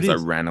COVID because I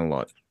ran a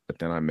lot, but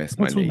then I messed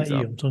my knees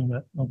up. I'm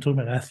talking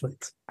about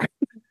athletes.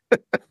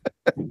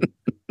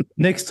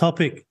 Next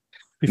topic.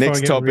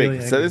 Next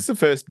topic. So this is the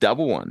first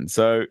double one.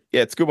 So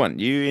yeah, it's a good one.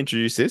 You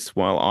introduce this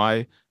while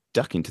I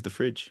duck into the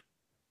fridge.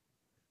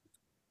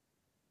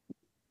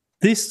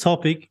 This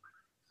topic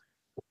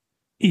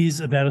is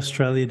about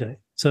Australia Day.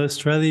 So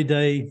Australia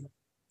Day,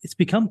 it's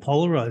become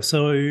polarized.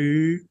 So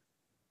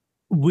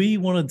we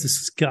want to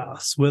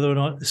discuss whether or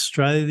not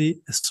Australia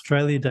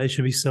Day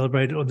should be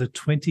celebrated on the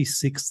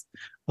 26th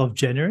of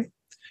January,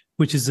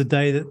 which is the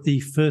day that the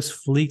first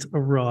fleet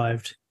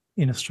arrived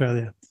in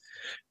Australia.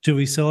 Do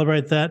we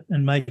celebrate that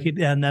and make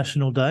it our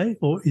national day,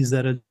 or is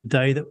that a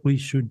day that we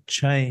should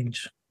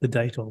change the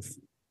date of?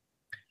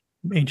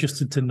 I'm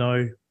interested to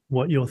know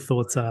what your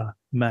thoughts are,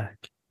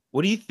 Mac.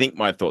 What do you think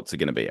my thoughts are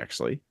going to be,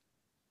 actually?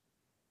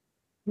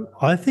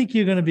 I think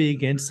you're going to be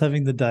against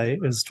having the day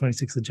as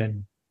 26th of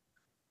January.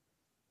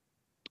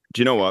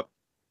 Do you know what?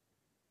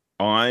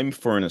 I'm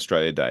for an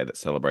Australia Day that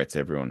celebrates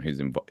everyone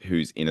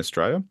who's in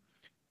Australia,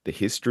 the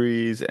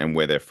histories and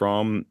where they're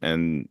from,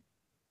 and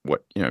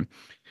what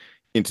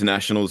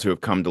internationals who have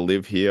come to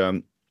live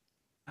here,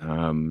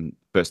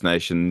 First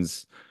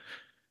Nations,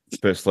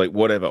 First Fleet,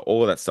 whatever,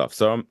 all of that stuff.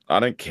 So I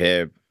don't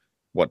care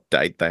what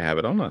date they have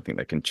it on. I think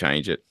they can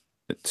change it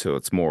till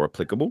it's more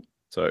applicable.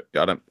 So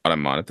I don't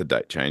mind if the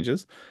date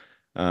changes,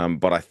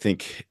 but I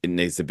think it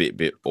needs to be a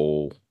bit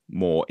all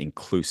more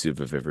inclusive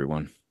of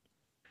everyone.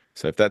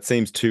 So if that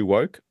seems too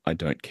woke, I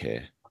don't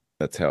care.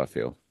 That's how I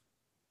feel.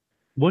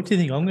 What do you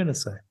think I'm going to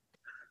say?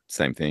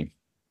 Same thing.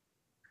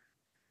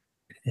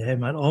 Yeah,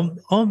 man.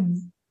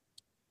 I'm.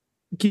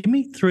 Give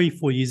me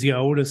 3-4 years ago,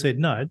 I would have said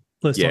no.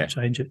 Let's not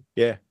change it.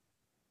 Yeah,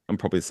 I'm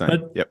probably the same.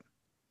 But yep.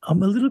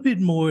 I'm a little bit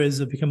more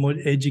as I become more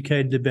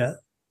educated about,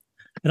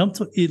 and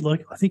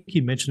I think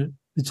you mentioned it.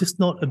 It's just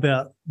not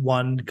about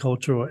one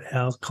culture or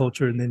our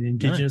culture and then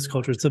Indigenous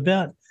culture. It's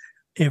about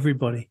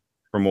everybody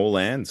from all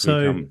lands. So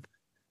I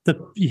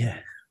don't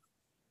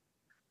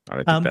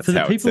think that's for the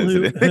how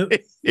people it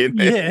says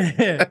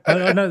it.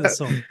 I know the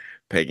song.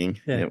 Pegging.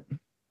 Yeah. Yep.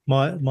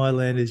 My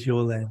land is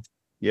your land.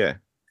 Yeah.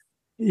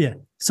 Yeah.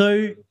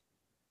 So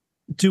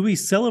do we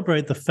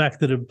celebrate the fact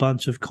that a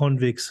bunch of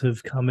convicts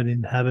have come and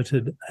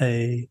inhabited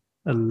a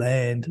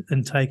land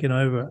and taken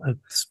over a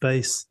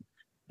space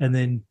and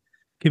then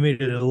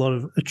committed a lot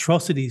of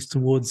atrocities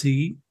towards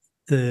the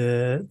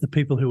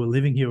people who are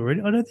living here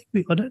already? I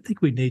don't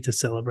think we need to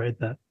celebrate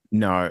that.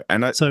 No.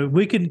 So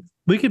we can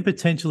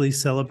potentially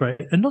celebrate,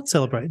 and not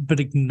celebrate,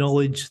 but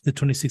acknowledge the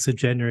 26th of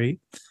January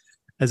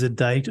as a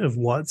date of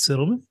white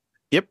settlement.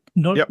 Yep.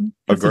 Not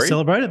Agree. to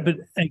celebrate it, but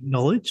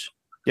acknowledge.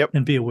 Yep.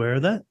 And be aware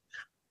of that.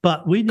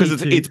 But we need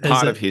because it's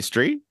part of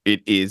history.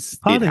 It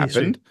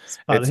happened.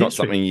 It's not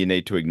something you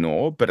need to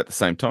ignore. But at the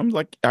same time,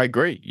 I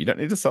agree, you don't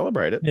need to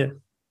celebrate it. Yeah,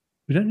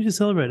 we don't need to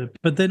celebrate it.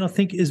 But then I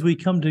think as we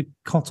come to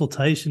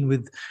consultation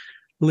with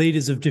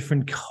leaders of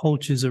different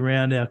cultures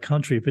around our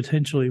country,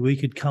 potentially we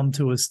could come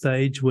to a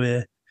stage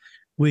where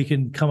we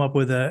can come up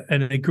with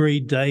an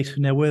agreed date.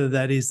 Now, whether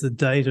that is the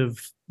date of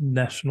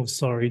National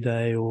Sorry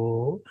Day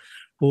or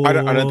I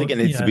don't think it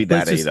needs to be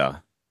that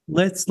either.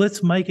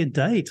 Let's make a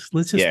date.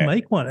 Let's just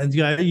make one and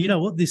go, you know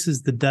what? This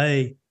is the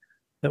day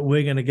that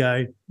we're going to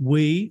go.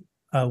 We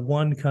are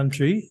one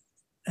country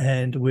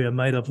and we are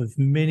made up of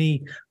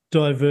many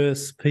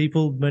diverse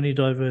people, many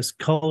diverse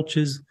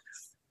cultures,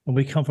 and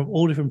we come from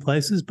all different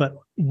places, but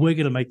we're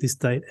going to make this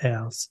date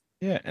ours.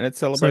 Yeah, and it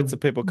celebrates So- the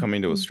people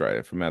coming to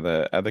Australia from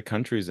other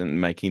countries and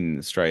making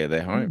Australia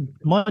their home.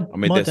 My I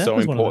mean, my they're dad so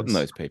was one of important,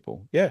 those. those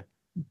people. Yeah,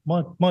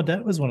 My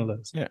dad was one of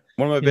those. yeah.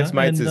 One of my You best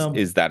know, mates and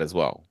is that as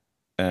well.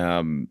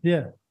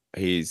 yeah,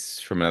 He's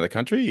from another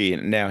country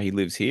and now he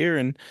lives here,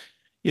 and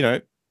you know,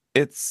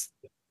 it's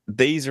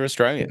these are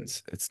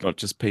Australians. It's not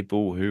just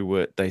people who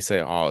were. They say,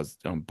 "Oh,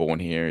 I'm born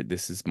here.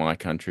 This is my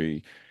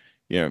country."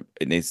 You know,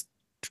 it needs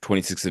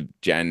 26th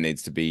of Jan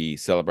needs to be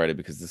celebrated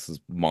because this is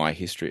my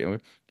history.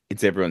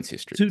 It's everyone's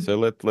history. Do- So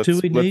do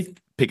we let's need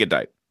pick a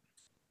date.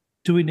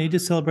 do we need to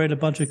celebrate a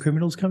bunch of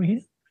criminals coming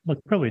here? Like,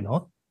 probably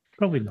not.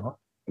 Probably not.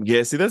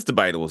 Yeah, see, that's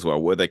debatable as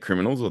well. Were they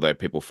criminals or were they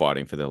people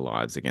fighting for their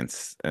lives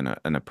against an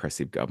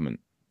oppressive government?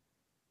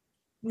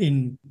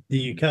 In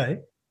the UK,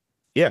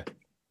 Yeah,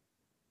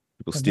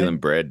 people stealing again,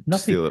 bread.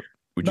 nothing. Steal it.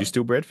 Would you No,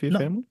 steal bread for your no,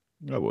 family?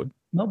 I would.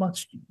 not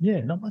much.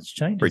 Yeah, not much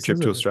changes. Free trip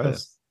is to it? Australia.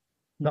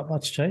 Not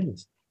much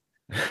changes.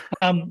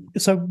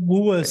 So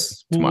Tomato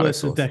sauce.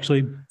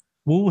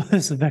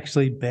 Woolworths have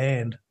actually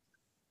banned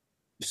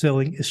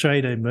selling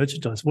Australian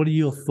merchandise. What are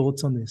your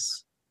thoughts on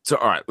this? So,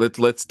 all right,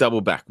 let's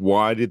double back.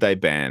 Why did they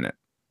ban it?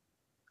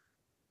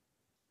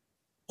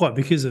 Why?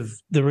 Because of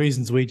the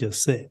reasons we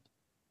just said.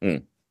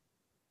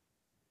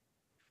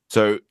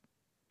 So,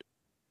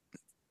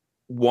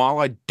 while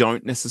I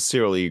don't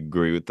necessarily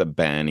agree with the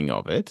banning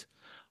of it,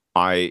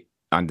 I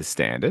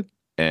understand it,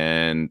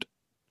 and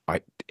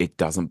it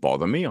doesn't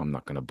bother me. I'm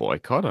not going to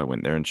boycott. I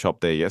went there and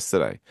shopped there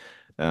yesterday.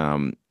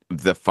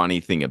 The funny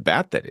thing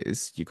about that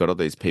is you got all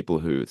these people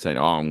who say,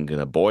 "Oh, I'm going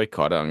to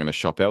boycott it. I'm going to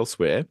shop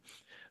elsewhere."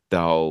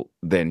 They'll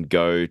then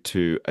go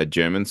to a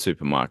German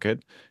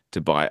supermarket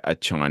to buy a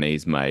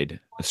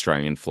Chinese-made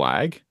Australian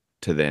flag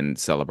to then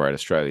celebrate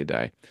Australia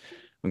Day.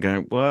 I'm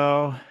going,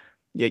 well,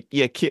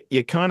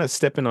 you're kind of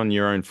stepping on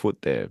your own foot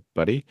there,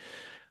 buddy.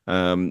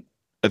 I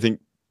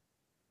think,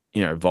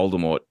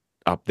 Voldemort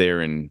up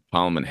there in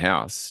Parliament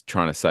House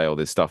trying to say all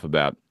this stuff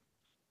about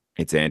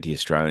it's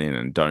anti-Australian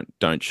and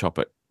don't shop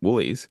at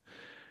Woolies.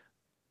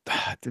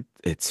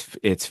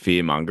 It's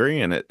fear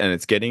mongering, and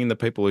it's getting the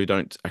people who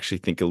don't actually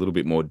think a little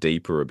bit more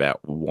deeper about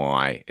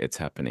why it's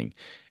happening,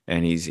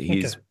 and he's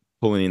Okay.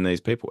 pulling in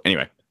these people.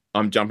 Anyway,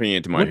 I'm jumping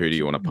into my What- who do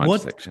you want to punch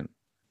what- section.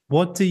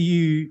 What do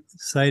you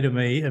say to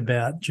me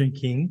about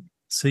drinking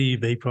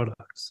CUB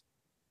products?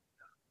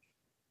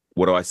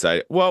 What do I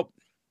say? Well,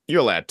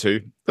 you're allowed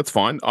to. That's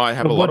fine. I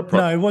have a lot of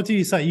No, what do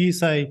you say? You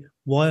say,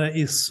 why don't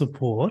you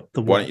support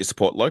the Why don't you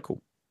support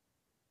local?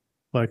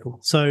 local?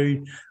 So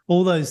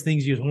all those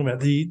things you're talking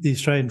about, the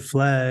Australian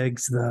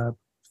flags, the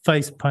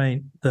face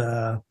paint,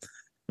 the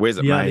Where's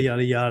it yada, made?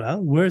 yada, yada.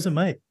 Where is it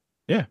made?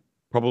 Yeah,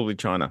 probably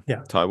China.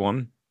 Yeah.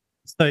 Taiwan.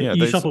 So Yeah,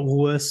 you these- shop at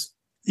Woolworths.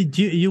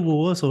 You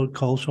Woolworths or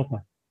Coles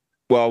shopper?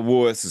 Well,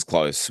 Woolworths is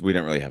close. We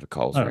don't really have a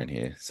Coles Oh. around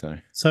here, so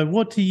So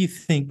what do you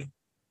think?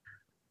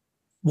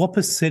 What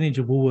percentage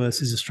of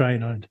Woolworths is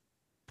Australian owned?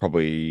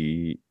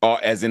 probably. Oh,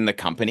 as in the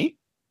company?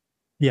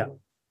 Yeah.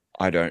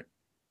 I don't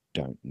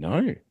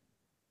know.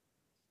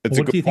 It's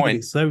a What do you good think it point.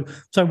 is? So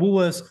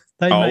Woolworths,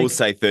 they I make will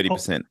say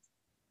 30%.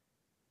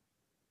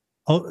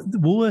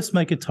 Woolworths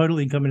make a total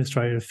income in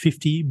Australia of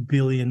 $50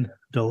 billion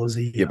a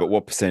year. Yeah, but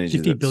what percentage is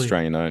 50 it billion.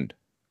 Australian owned?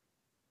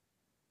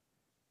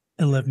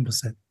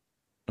 11%.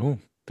 Oh,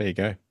 there you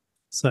go.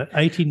 So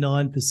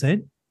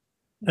 89%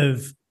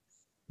 of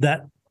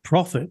that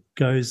profit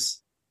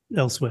goes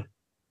elsewhere.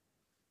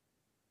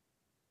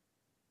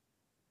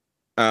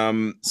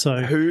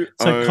 So Who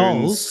so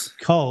owns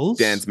Coles,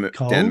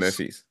 Dan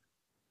Murphy's?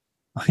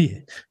 Yeah,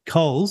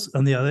 Coles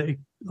on the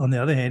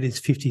other hand is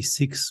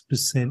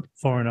 56%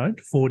 foreign owned,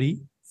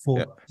 44%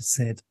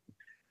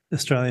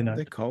 Australian They're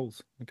owned.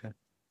 Coles. Okay.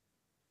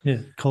 Yeah,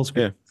 Coles.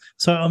 Yeah.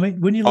 So I mean,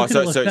 when you Oh, look at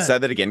it like so that, say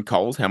that again.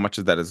 Coles. How much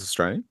of that is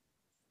Australian?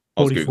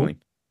 I was 44. googling.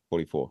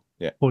 44.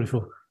 Yeah.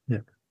 44. Yeah,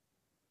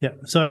 yeah.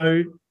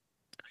 So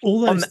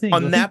all those things I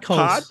On think that Coles-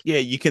 part, yeah,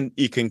 you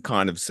can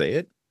kind of see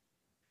it.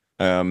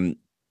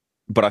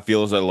 But I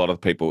feel as though a lot of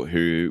people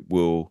who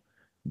will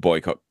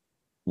boycott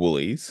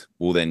Woolies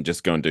will then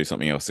just go and do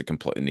something else that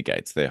completely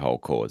negates their whole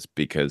cause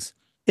because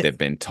Yeah. they've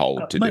been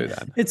told to Mate, do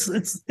that.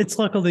 It's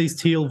like all these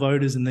teal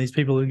voters and these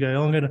people who go,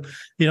 oh, I'm going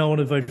to, I want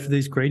to vote for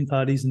these green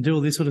parties and do all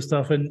this sort of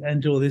stuff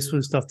and do all this sort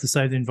of stuff to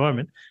save the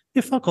environment.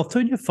 Yeah, fuck off.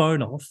 Turn your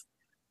phone off.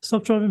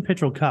 Stop driving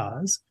petrol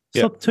cars.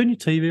 Turn your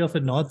TV off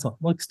at night time.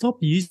 Like, stop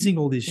using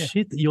all this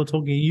shit that you're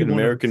talking. You An want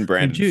American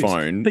branded reduce,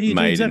 phone but you do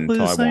made exactly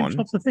in the same Taiwan.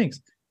 types of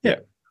things. Yeah.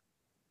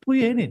 Pull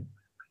your head in.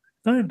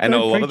 And don't a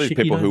lot preach of these shit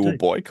you people who don't will do.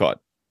 boycott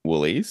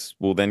Woolies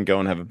will then go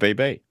and have a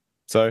BB.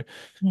 So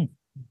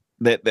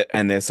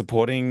they're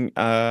supporting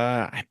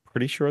I'm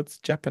pretty sure it's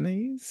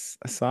Japanese.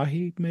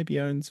 Asahi maybe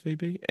owns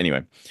VB.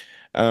 Anyway.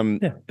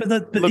 Yeah, but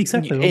Look,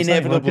 exactly. what I'm saying,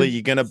 inevitably like,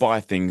 you're going to buy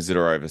things that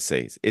are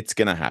overseas. It's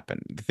going to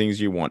happen. The things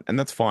you want, and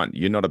that's fine.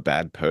 You're not a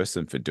bad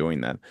person for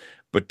doing that,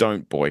 but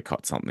don't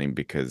boycott something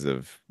because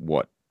of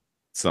what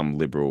some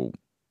liberal,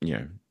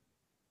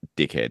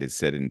 dickhead has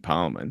said in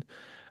Parliament.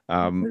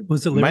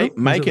 Was it liberal?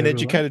 Make an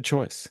educated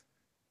choice.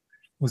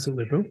 Was it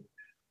liberal?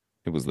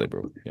 It was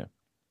liberal, yeah.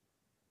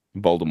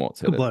 Voldemort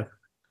said Good it. bloke.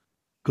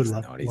 Good He's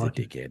luck. not, he's Like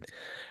a it. dickhead.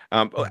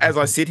 As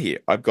I sit here,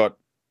 I've got,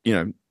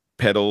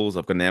 pedals.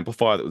 I've got an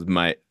amplifier that was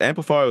made.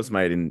 Amplifier was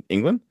made in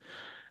England,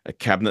 a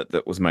cabinet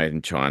that was made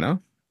in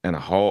China, and a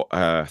whole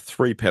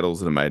 3 pedals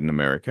that are made in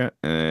America,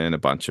 and a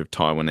bunch of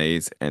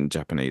Taiwanese and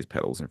Japanese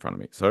pedals in front of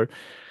me. So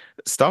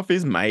stuff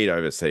is made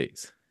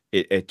overseas.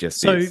 It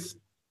just is.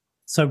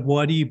 So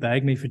why do you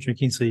bag me for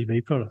drinking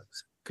CB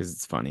products? Because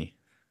it's funny.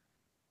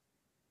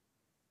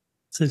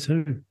 Says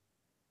who?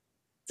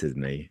 Says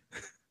me.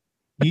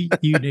 You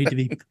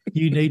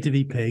need to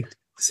be pegged.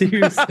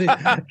 Seriously.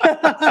 Well,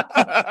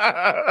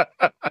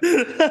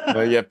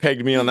 you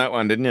pegged me on that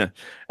one, didn't you?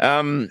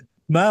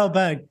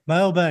 Mailbag,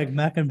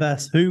 Mac and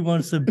Bass. Who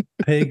wants to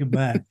peg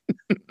Mac?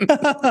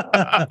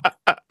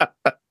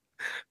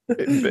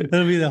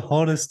 That'll be the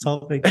hottest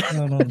topic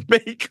going on.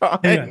 Be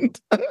kind. Anyway.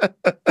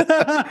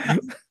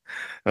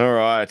 All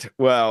right.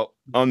 Well,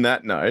 on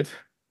that note.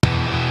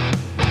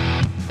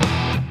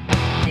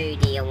 Who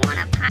do you want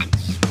to punch?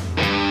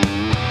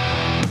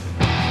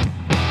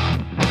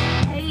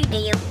 Who do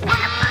you want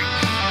to punch?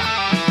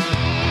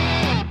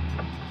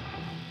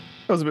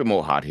 That was a bit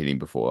more hard hitting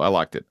before. I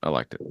liked it.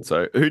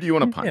 So who do you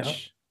want to punch? Yeah.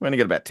 We only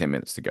got about 10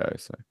 minutes to go.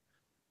 So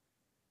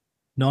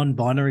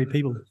Non-binary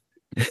people.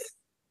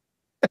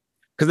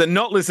 because they're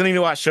not listening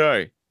to our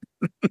show.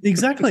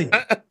 Exactly.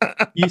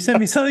 You sent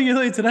me something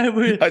earlier today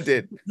where I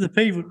did. the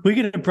people we're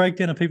going to break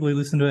down the people who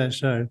listen to our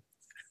show.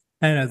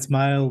 And it's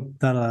male,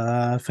 da, da,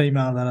 da,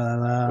 female, da,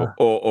 da, da,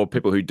 Or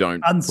people who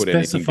don't put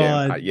anything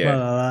down. unspecified, blah, blah,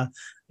 blah.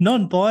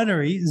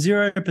 Non-binary,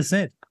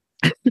 0%.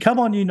 Come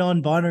on, you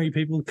non-binary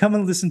people, come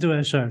and listen to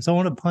our show. So I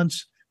want to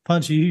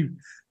punch you,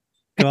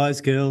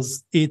 guys,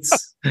 girls.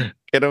 It's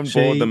Get on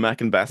board the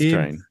Mac and Bass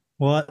train.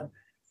 what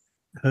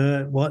I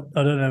don't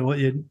know what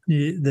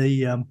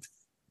the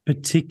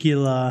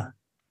particular.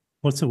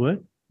 What's the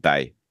word?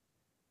 They.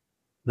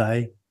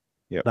 They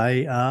Yep.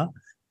 are.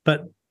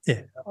 But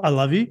yeah, I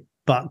love you.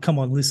 But come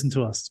on, listen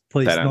to us,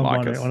 please. They don't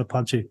like Non-binary, us. I want to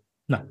punch you.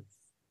 No.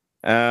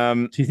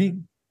 Do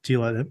Do you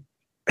like them?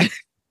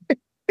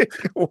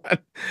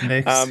 What?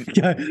 Next.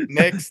 Go.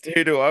 Next,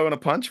 who do I want to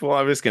punch? Well,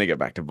 I'm just going to go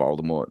back to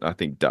Voldemort. I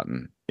think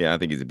Dutton. Yeah, I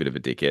think he's a bit of a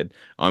dickhead.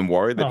 I'm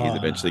worried that he's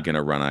eventually going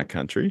to run our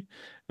country.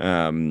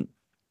 I'm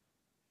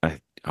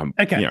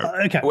Okay. you know,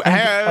 Okay. well,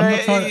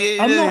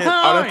 I'm not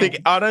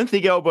I don't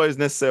think Elbow's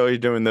necessarily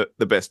doing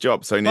the best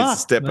job, so he needs to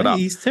step it up.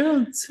 He's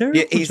terrible.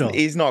 Yeah,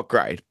 he's not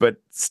great, but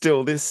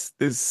still, this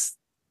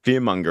fear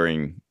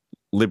mongering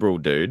liberal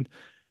dude,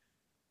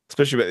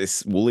 especially about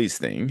this Woolies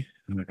thing.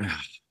 I'm like,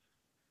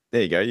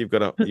 there you go. You've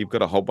got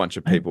a whole bunch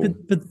of people.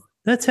 But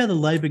that's how the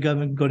Labor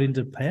government got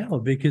into power,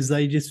 because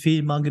they just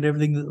fear mongered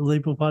everything that the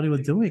Liberal Party were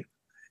doing.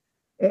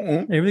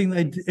 Everything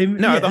they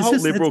the whole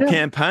Liberal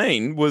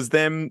campaign was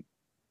them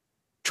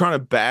trying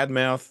to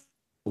badmouth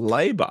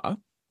Labor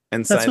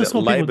and say that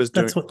Labor's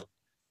doing.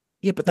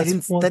 Yeah, but they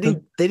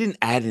didn't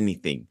add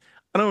anything.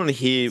 I don't want to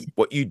hear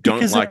what you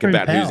don't like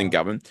about who's in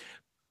government.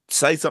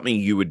 Say something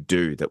you would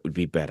do that would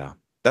be better.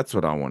 That's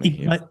what I want to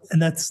hear.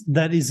 And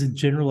that is a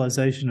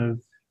generalization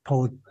of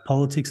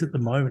politics at the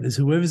moment. Is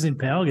whoever's in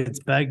power gets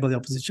bagged by the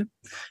opposition,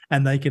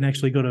 and they can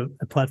actually got a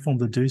platform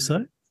to do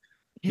so.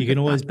 You can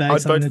always bag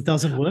something that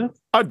doesn't work.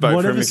 I'd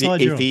vote for him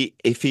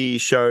if he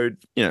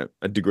showed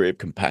a degree of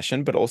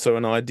compassion, but also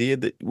an idea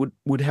that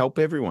would help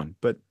everyone.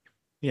 But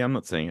yeah, I'm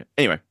not seeing it.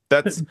 Anyway,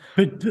 that's.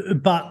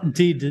 But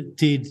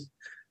did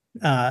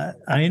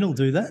Anal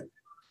do that?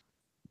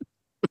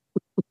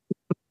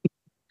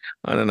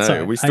 I don't know. Sorry,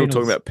 Are we still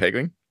talking Anal's- about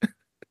pegging?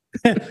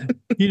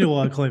 You know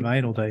why I call him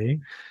Anal, do you?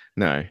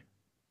 No.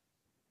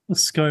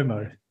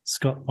 ScoMo,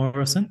 Scott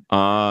Morrison.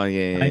 Oh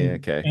yeah,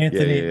 okay.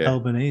 Anthony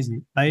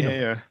Albanese. Anal.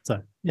 Yeah.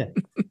 So yeah.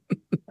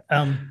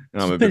 I'm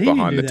a but bit he didn't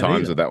behind do the that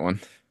times either. with that one.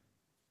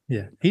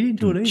 Yeah, he didn't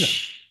do it either.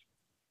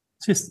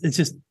 It's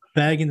just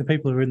bagging the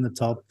people who are in the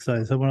top,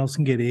 so someone else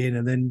can get in,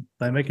 and then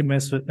they make a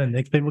mess of it. The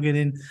next people get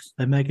in,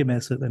 they make a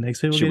mess of it. The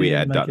next people Should get we in,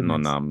 add make a Dutton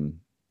mess.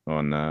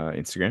 on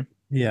Instagram?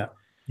 Yeah.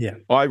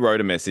 I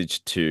wrote a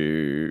message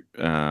to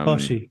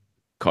Koshi.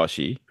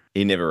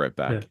 He never wrote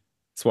back. Yeah.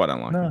 That's why I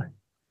don't like No. him.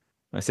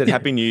 I said,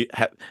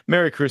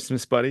 Merry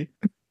Christmas, buddy.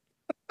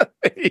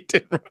 He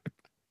didn't write back.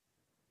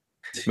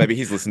 Maybe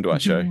he's listened to our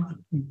show.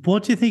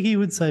 What do you think he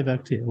would say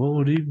back to you?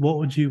 What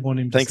would you want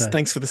him to say?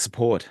 Thanks for the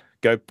support.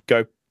 Go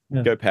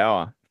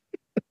Power.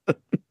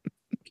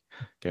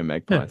 Go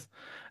Magpies.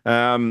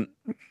 All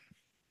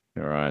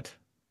right.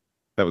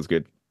 That was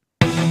good.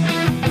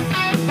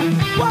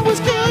 What was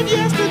good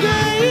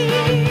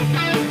yesterday?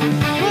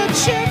 What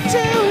shit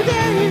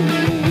today?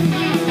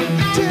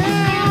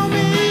 Tell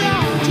me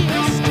your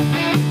gist.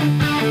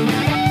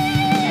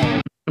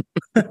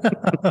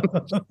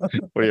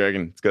 What do you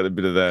reckon? It's got a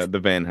bit of the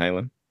Van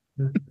Halen.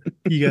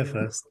 You go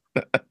first.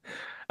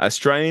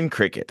 Australian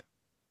cricket.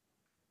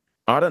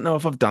 I don't know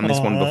if I've done this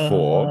one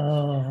before.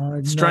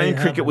 Australian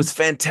cricket was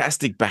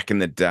fantastic back in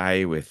the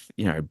day with,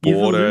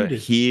 Border, alluded.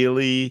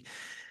 Healy,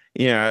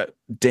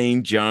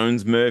 Dean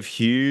Jones, Merv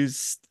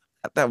Hughes.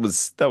 that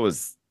was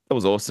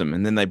awesome.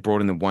 And then they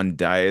brought in the one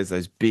dayers,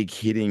 those big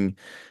hitting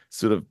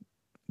sort of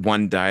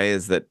one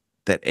dayers that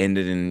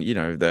ended in, you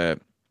know, the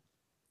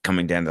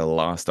coming down to the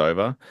last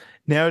over.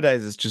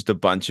 Nowadays it's just a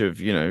bunch of,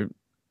 you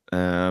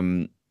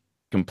know,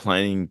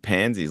 complaining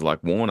pansies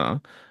like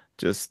Warner,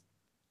 just,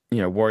 you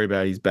know, worry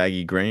about his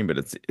baggy green, but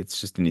it's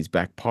just in his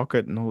back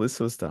pocket and all this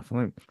sort of stuff. I'm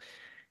like,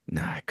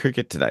 nah,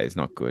 cricket today is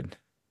not good.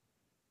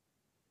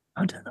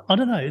 I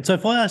don't know. So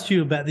if I asked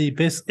you about the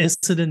best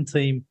Essendon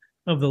team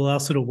of the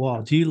last little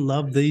while, do you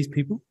love these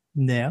people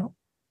now?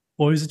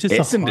 Or is it just a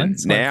Essendon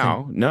hindsight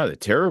now, thing? no, they're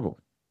terrible.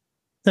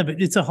 No,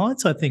 but it's a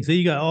hindsight thing. So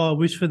you go, oh, I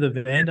wish for the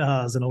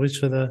Vanderhaars and I wish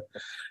for the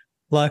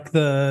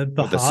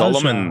The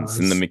Solomons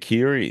and the Bahajars.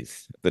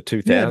 McCurries, the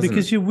 2000s. Yeah,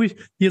 because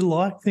you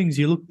like things,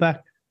 you look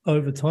back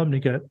over time and you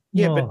go,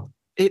 Yeah, oh,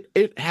 but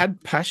it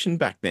had passion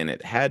back then.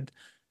 It had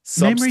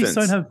memories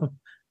substance.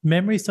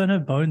 don't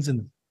have bones in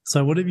them.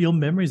 So whatever your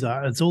memories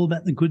are, it's all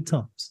about the good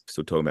times.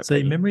 Still talking about So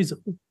your Peggy. memories,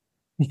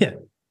 yeah,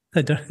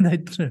 they don't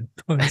have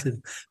bones in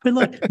them. But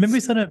like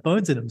memories don't have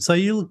bones in them. So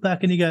you look back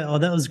and you go, oh,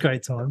 that was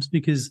great times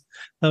because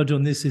they were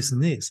doing this, this,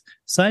 and this.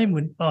 Same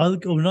when I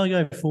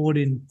go forward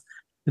in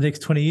the next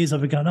 20 years, I'll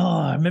be going,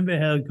 oh, I remember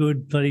how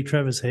good bloody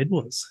Travis Head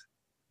was.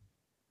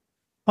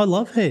 I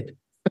love Head.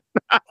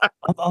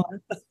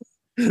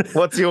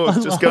 What's yours?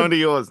 I Just go love- into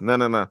yours. No.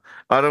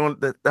 I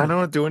don't want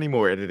to do any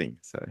more editing.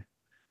 So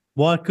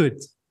White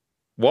goods.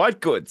 white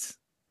goods.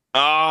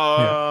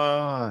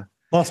 Oh,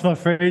 Lost my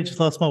fridge,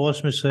 lost my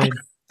washing machine.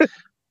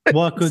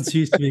 White goods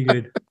used to be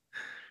good.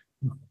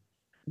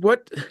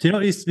 what Do you know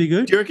what used to be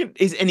good? do you reckon?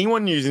 Is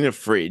anyone using a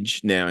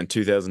fridge now in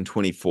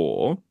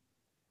 2024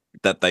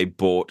 that they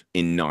bought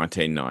in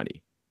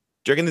 1990?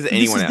 Do you reckon there's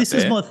anyone out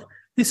there?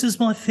 This is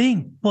my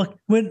thing. Like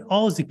when I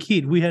was a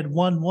kid, we had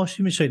one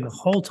washing machine the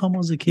whole time I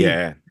was a kid.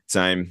 Yeah,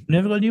 same.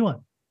 Never got a new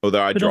one.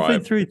 Although I But I've been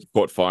drive through.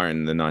 caught fire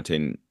in the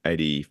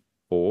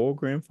 1984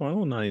 grand final,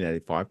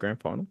 1985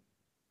 grand final.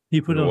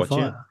 You put it We're on watching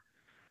it. fire.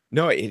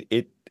 No,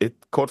 it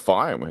caught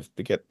fire and we have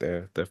to get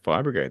the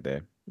fire brigade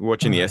there. We're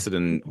watching the Oh, Essendon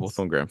goodness.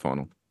 Hawthorn grand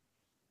final.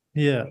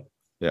 Yeah.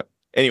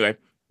 Anyway,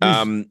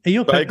 Are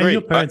your I agree.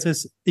 parents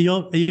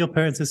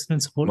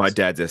Essendon supporters? My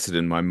dad's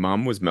Essendon. My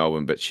mum was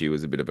Melbourne, but she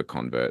was a bit of a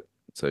convert.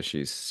 So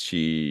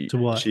she To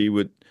what? she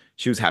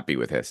was happy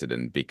with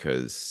Essendon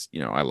because,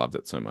 you know, I loved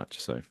it so much.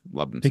 So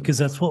loved them. Because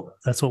that's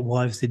what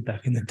wives did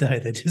back in the day.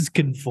 They just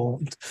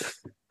conformed.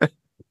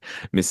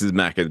 Mrs.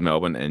 Mack is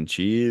Melbourne and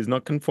she is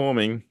not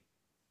conforming.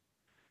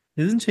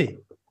 Isn't she?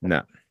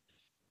 No.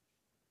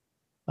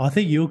 I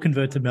think you'll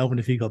convert to Melbourne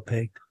if you got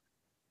pegged.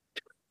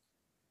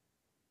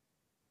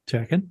 Do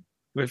you reckon?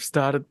 We've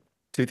started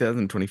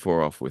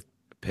 2024 off with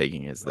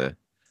pegging as the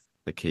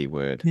key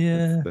word.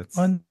 Yeah, That's-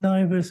 I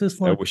know, but it's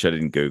just I like wish I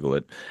didn't Google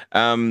it.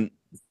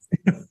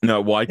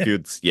 No, white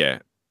goods. Yeah,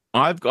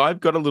 I've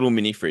got a little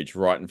mini fridge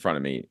right in front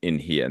of me in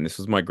here, and this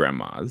was my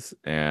grandma's.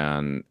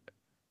 And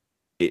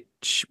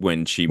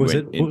when she Was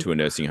went it- into a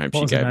nursing home, what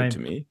she was her gave it name? to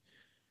me.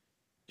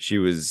 She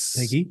was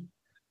Peggy,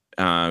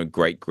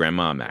 great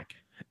grandma Mac.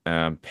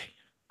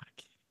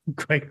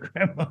 great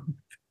grandma.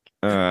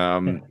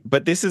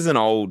 But this is an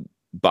old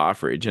bar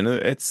fridge, and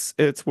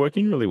it's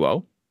working really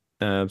well.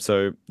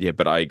 So yeah,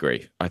 but I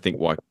agree. I think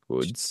white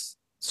goods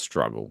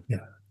struggle Do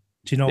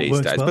you know what these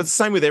works days. well? But it's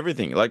the same with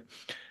everything, like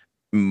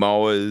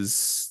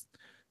mowers,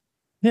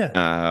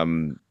 Yeah,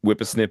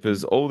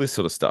 whippersnippers, all this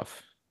sort of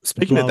stuff.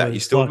 Speaking of that, you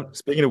Blowers, still like- haven't-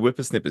 speaking of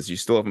whippersnippers, you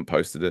still haven't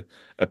posted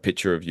a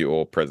picture of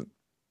your present.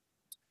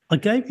 I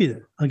gave you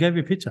that. I gave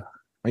you a picture.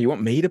 Oh, you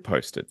want me to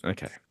post it?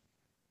 Okay.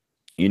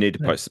 You need to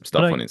Yeah, post some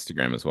stuff I on don't-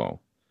 Instagram as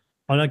well.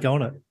 I don't go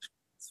on it.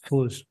 It's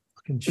full of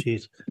fucking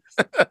shit.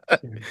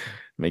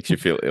 Makes you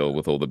feel ill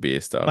with all the beer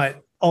stuff. Mate,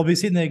 I'll be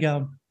sitting there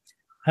going,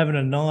 having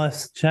a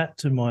nice chat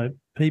to my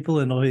people,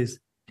 and I'll hear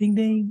ding,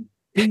 ding,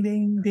 ding,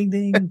 ding, ding,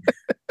 ding.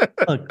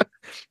 Like,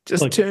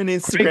 Just like, turn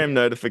Instagram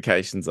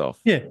notifications off.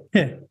 yeah.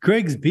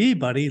 Greg's beer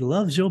buddy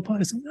loves your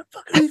post. I'm like,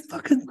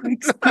 fucking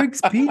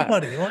Greg's beer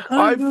buddy. Like,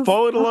 I don't I've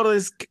followed a lot of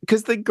this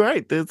because they're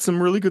great. There's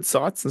some really good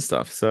sites and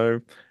stuff.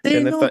 So They're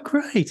and if not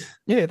great.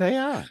 yeah, they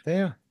are.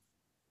 They are.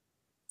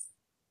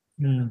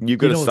 Mm. You've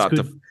got You to know what's start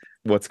to good?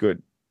 what's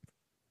good.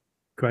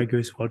 Grey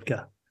Goose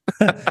vodka.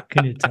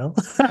 Can you tell?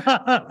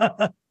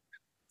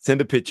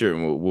 Send a picture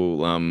and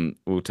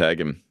we'll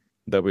tag him.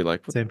 They'll be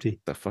like, It's what empty.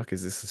 the fuck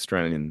is this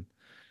Australian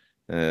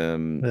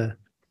Yeah.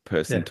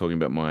 person Yeah. talking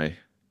about my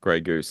grey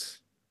goose?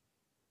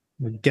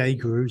 Gay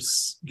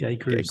Goose. Gay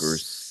Goose. Gay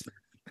goose.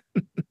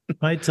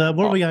 Mate,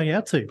 what are we going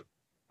out to?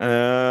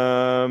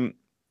 I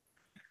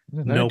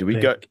don't know. No Do we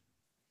peg. go?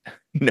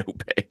 No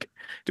peg.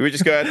 Do we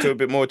just go out to a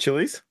bit more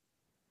chilies?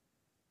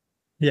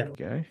 Yeah.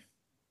 Okay.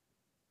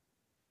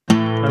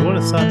 I want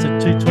to start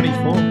at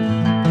 2:24.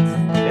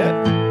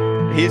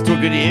 Yeah. Here's to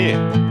a good year.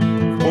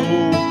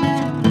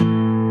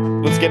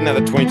 Let's get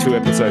another 22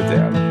 episodes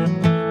out.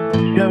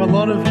 You have a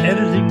lot of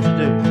editing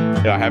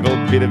to do. I have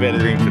a bit of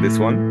editing for this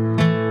one.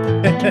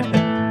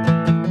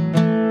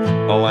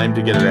 I'll aim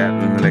to get it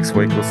out in the next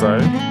week or so.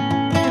 Are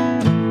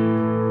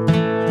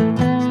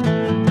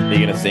you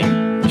going to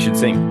sing? You should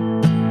sing.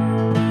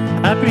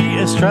 Happy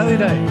Australia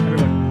Day,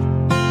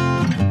 everyone.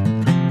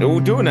 We'll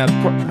do another.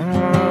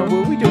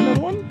 Will we do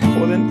another one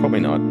before then? Probably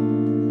not.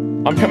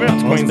 I'm coming up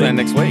to Queensland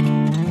next week.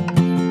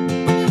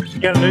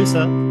 Go to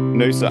Noosa.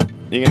 Noosa.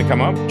 You going to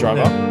come up? Drive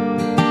up?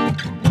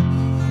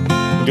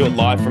 Do it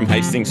live from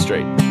Hastings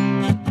Street.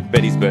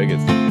 Betty's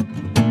Burgers.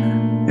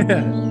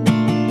 Yeah.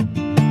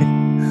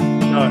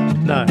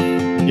 No.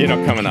 You're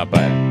not coming up,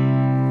 eh?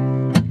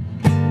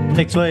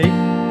 Next week,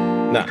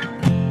 No.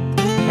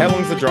 How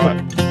long's the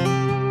drive?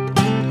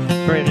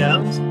 3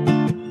 hours.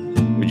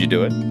 Would you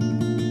do it?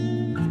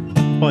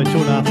 Probably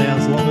 2.5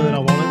 hours longer than I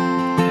wanted.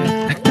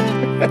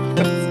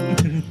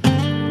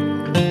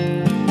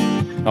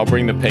 I'll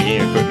bring the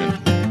pegging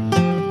equipment.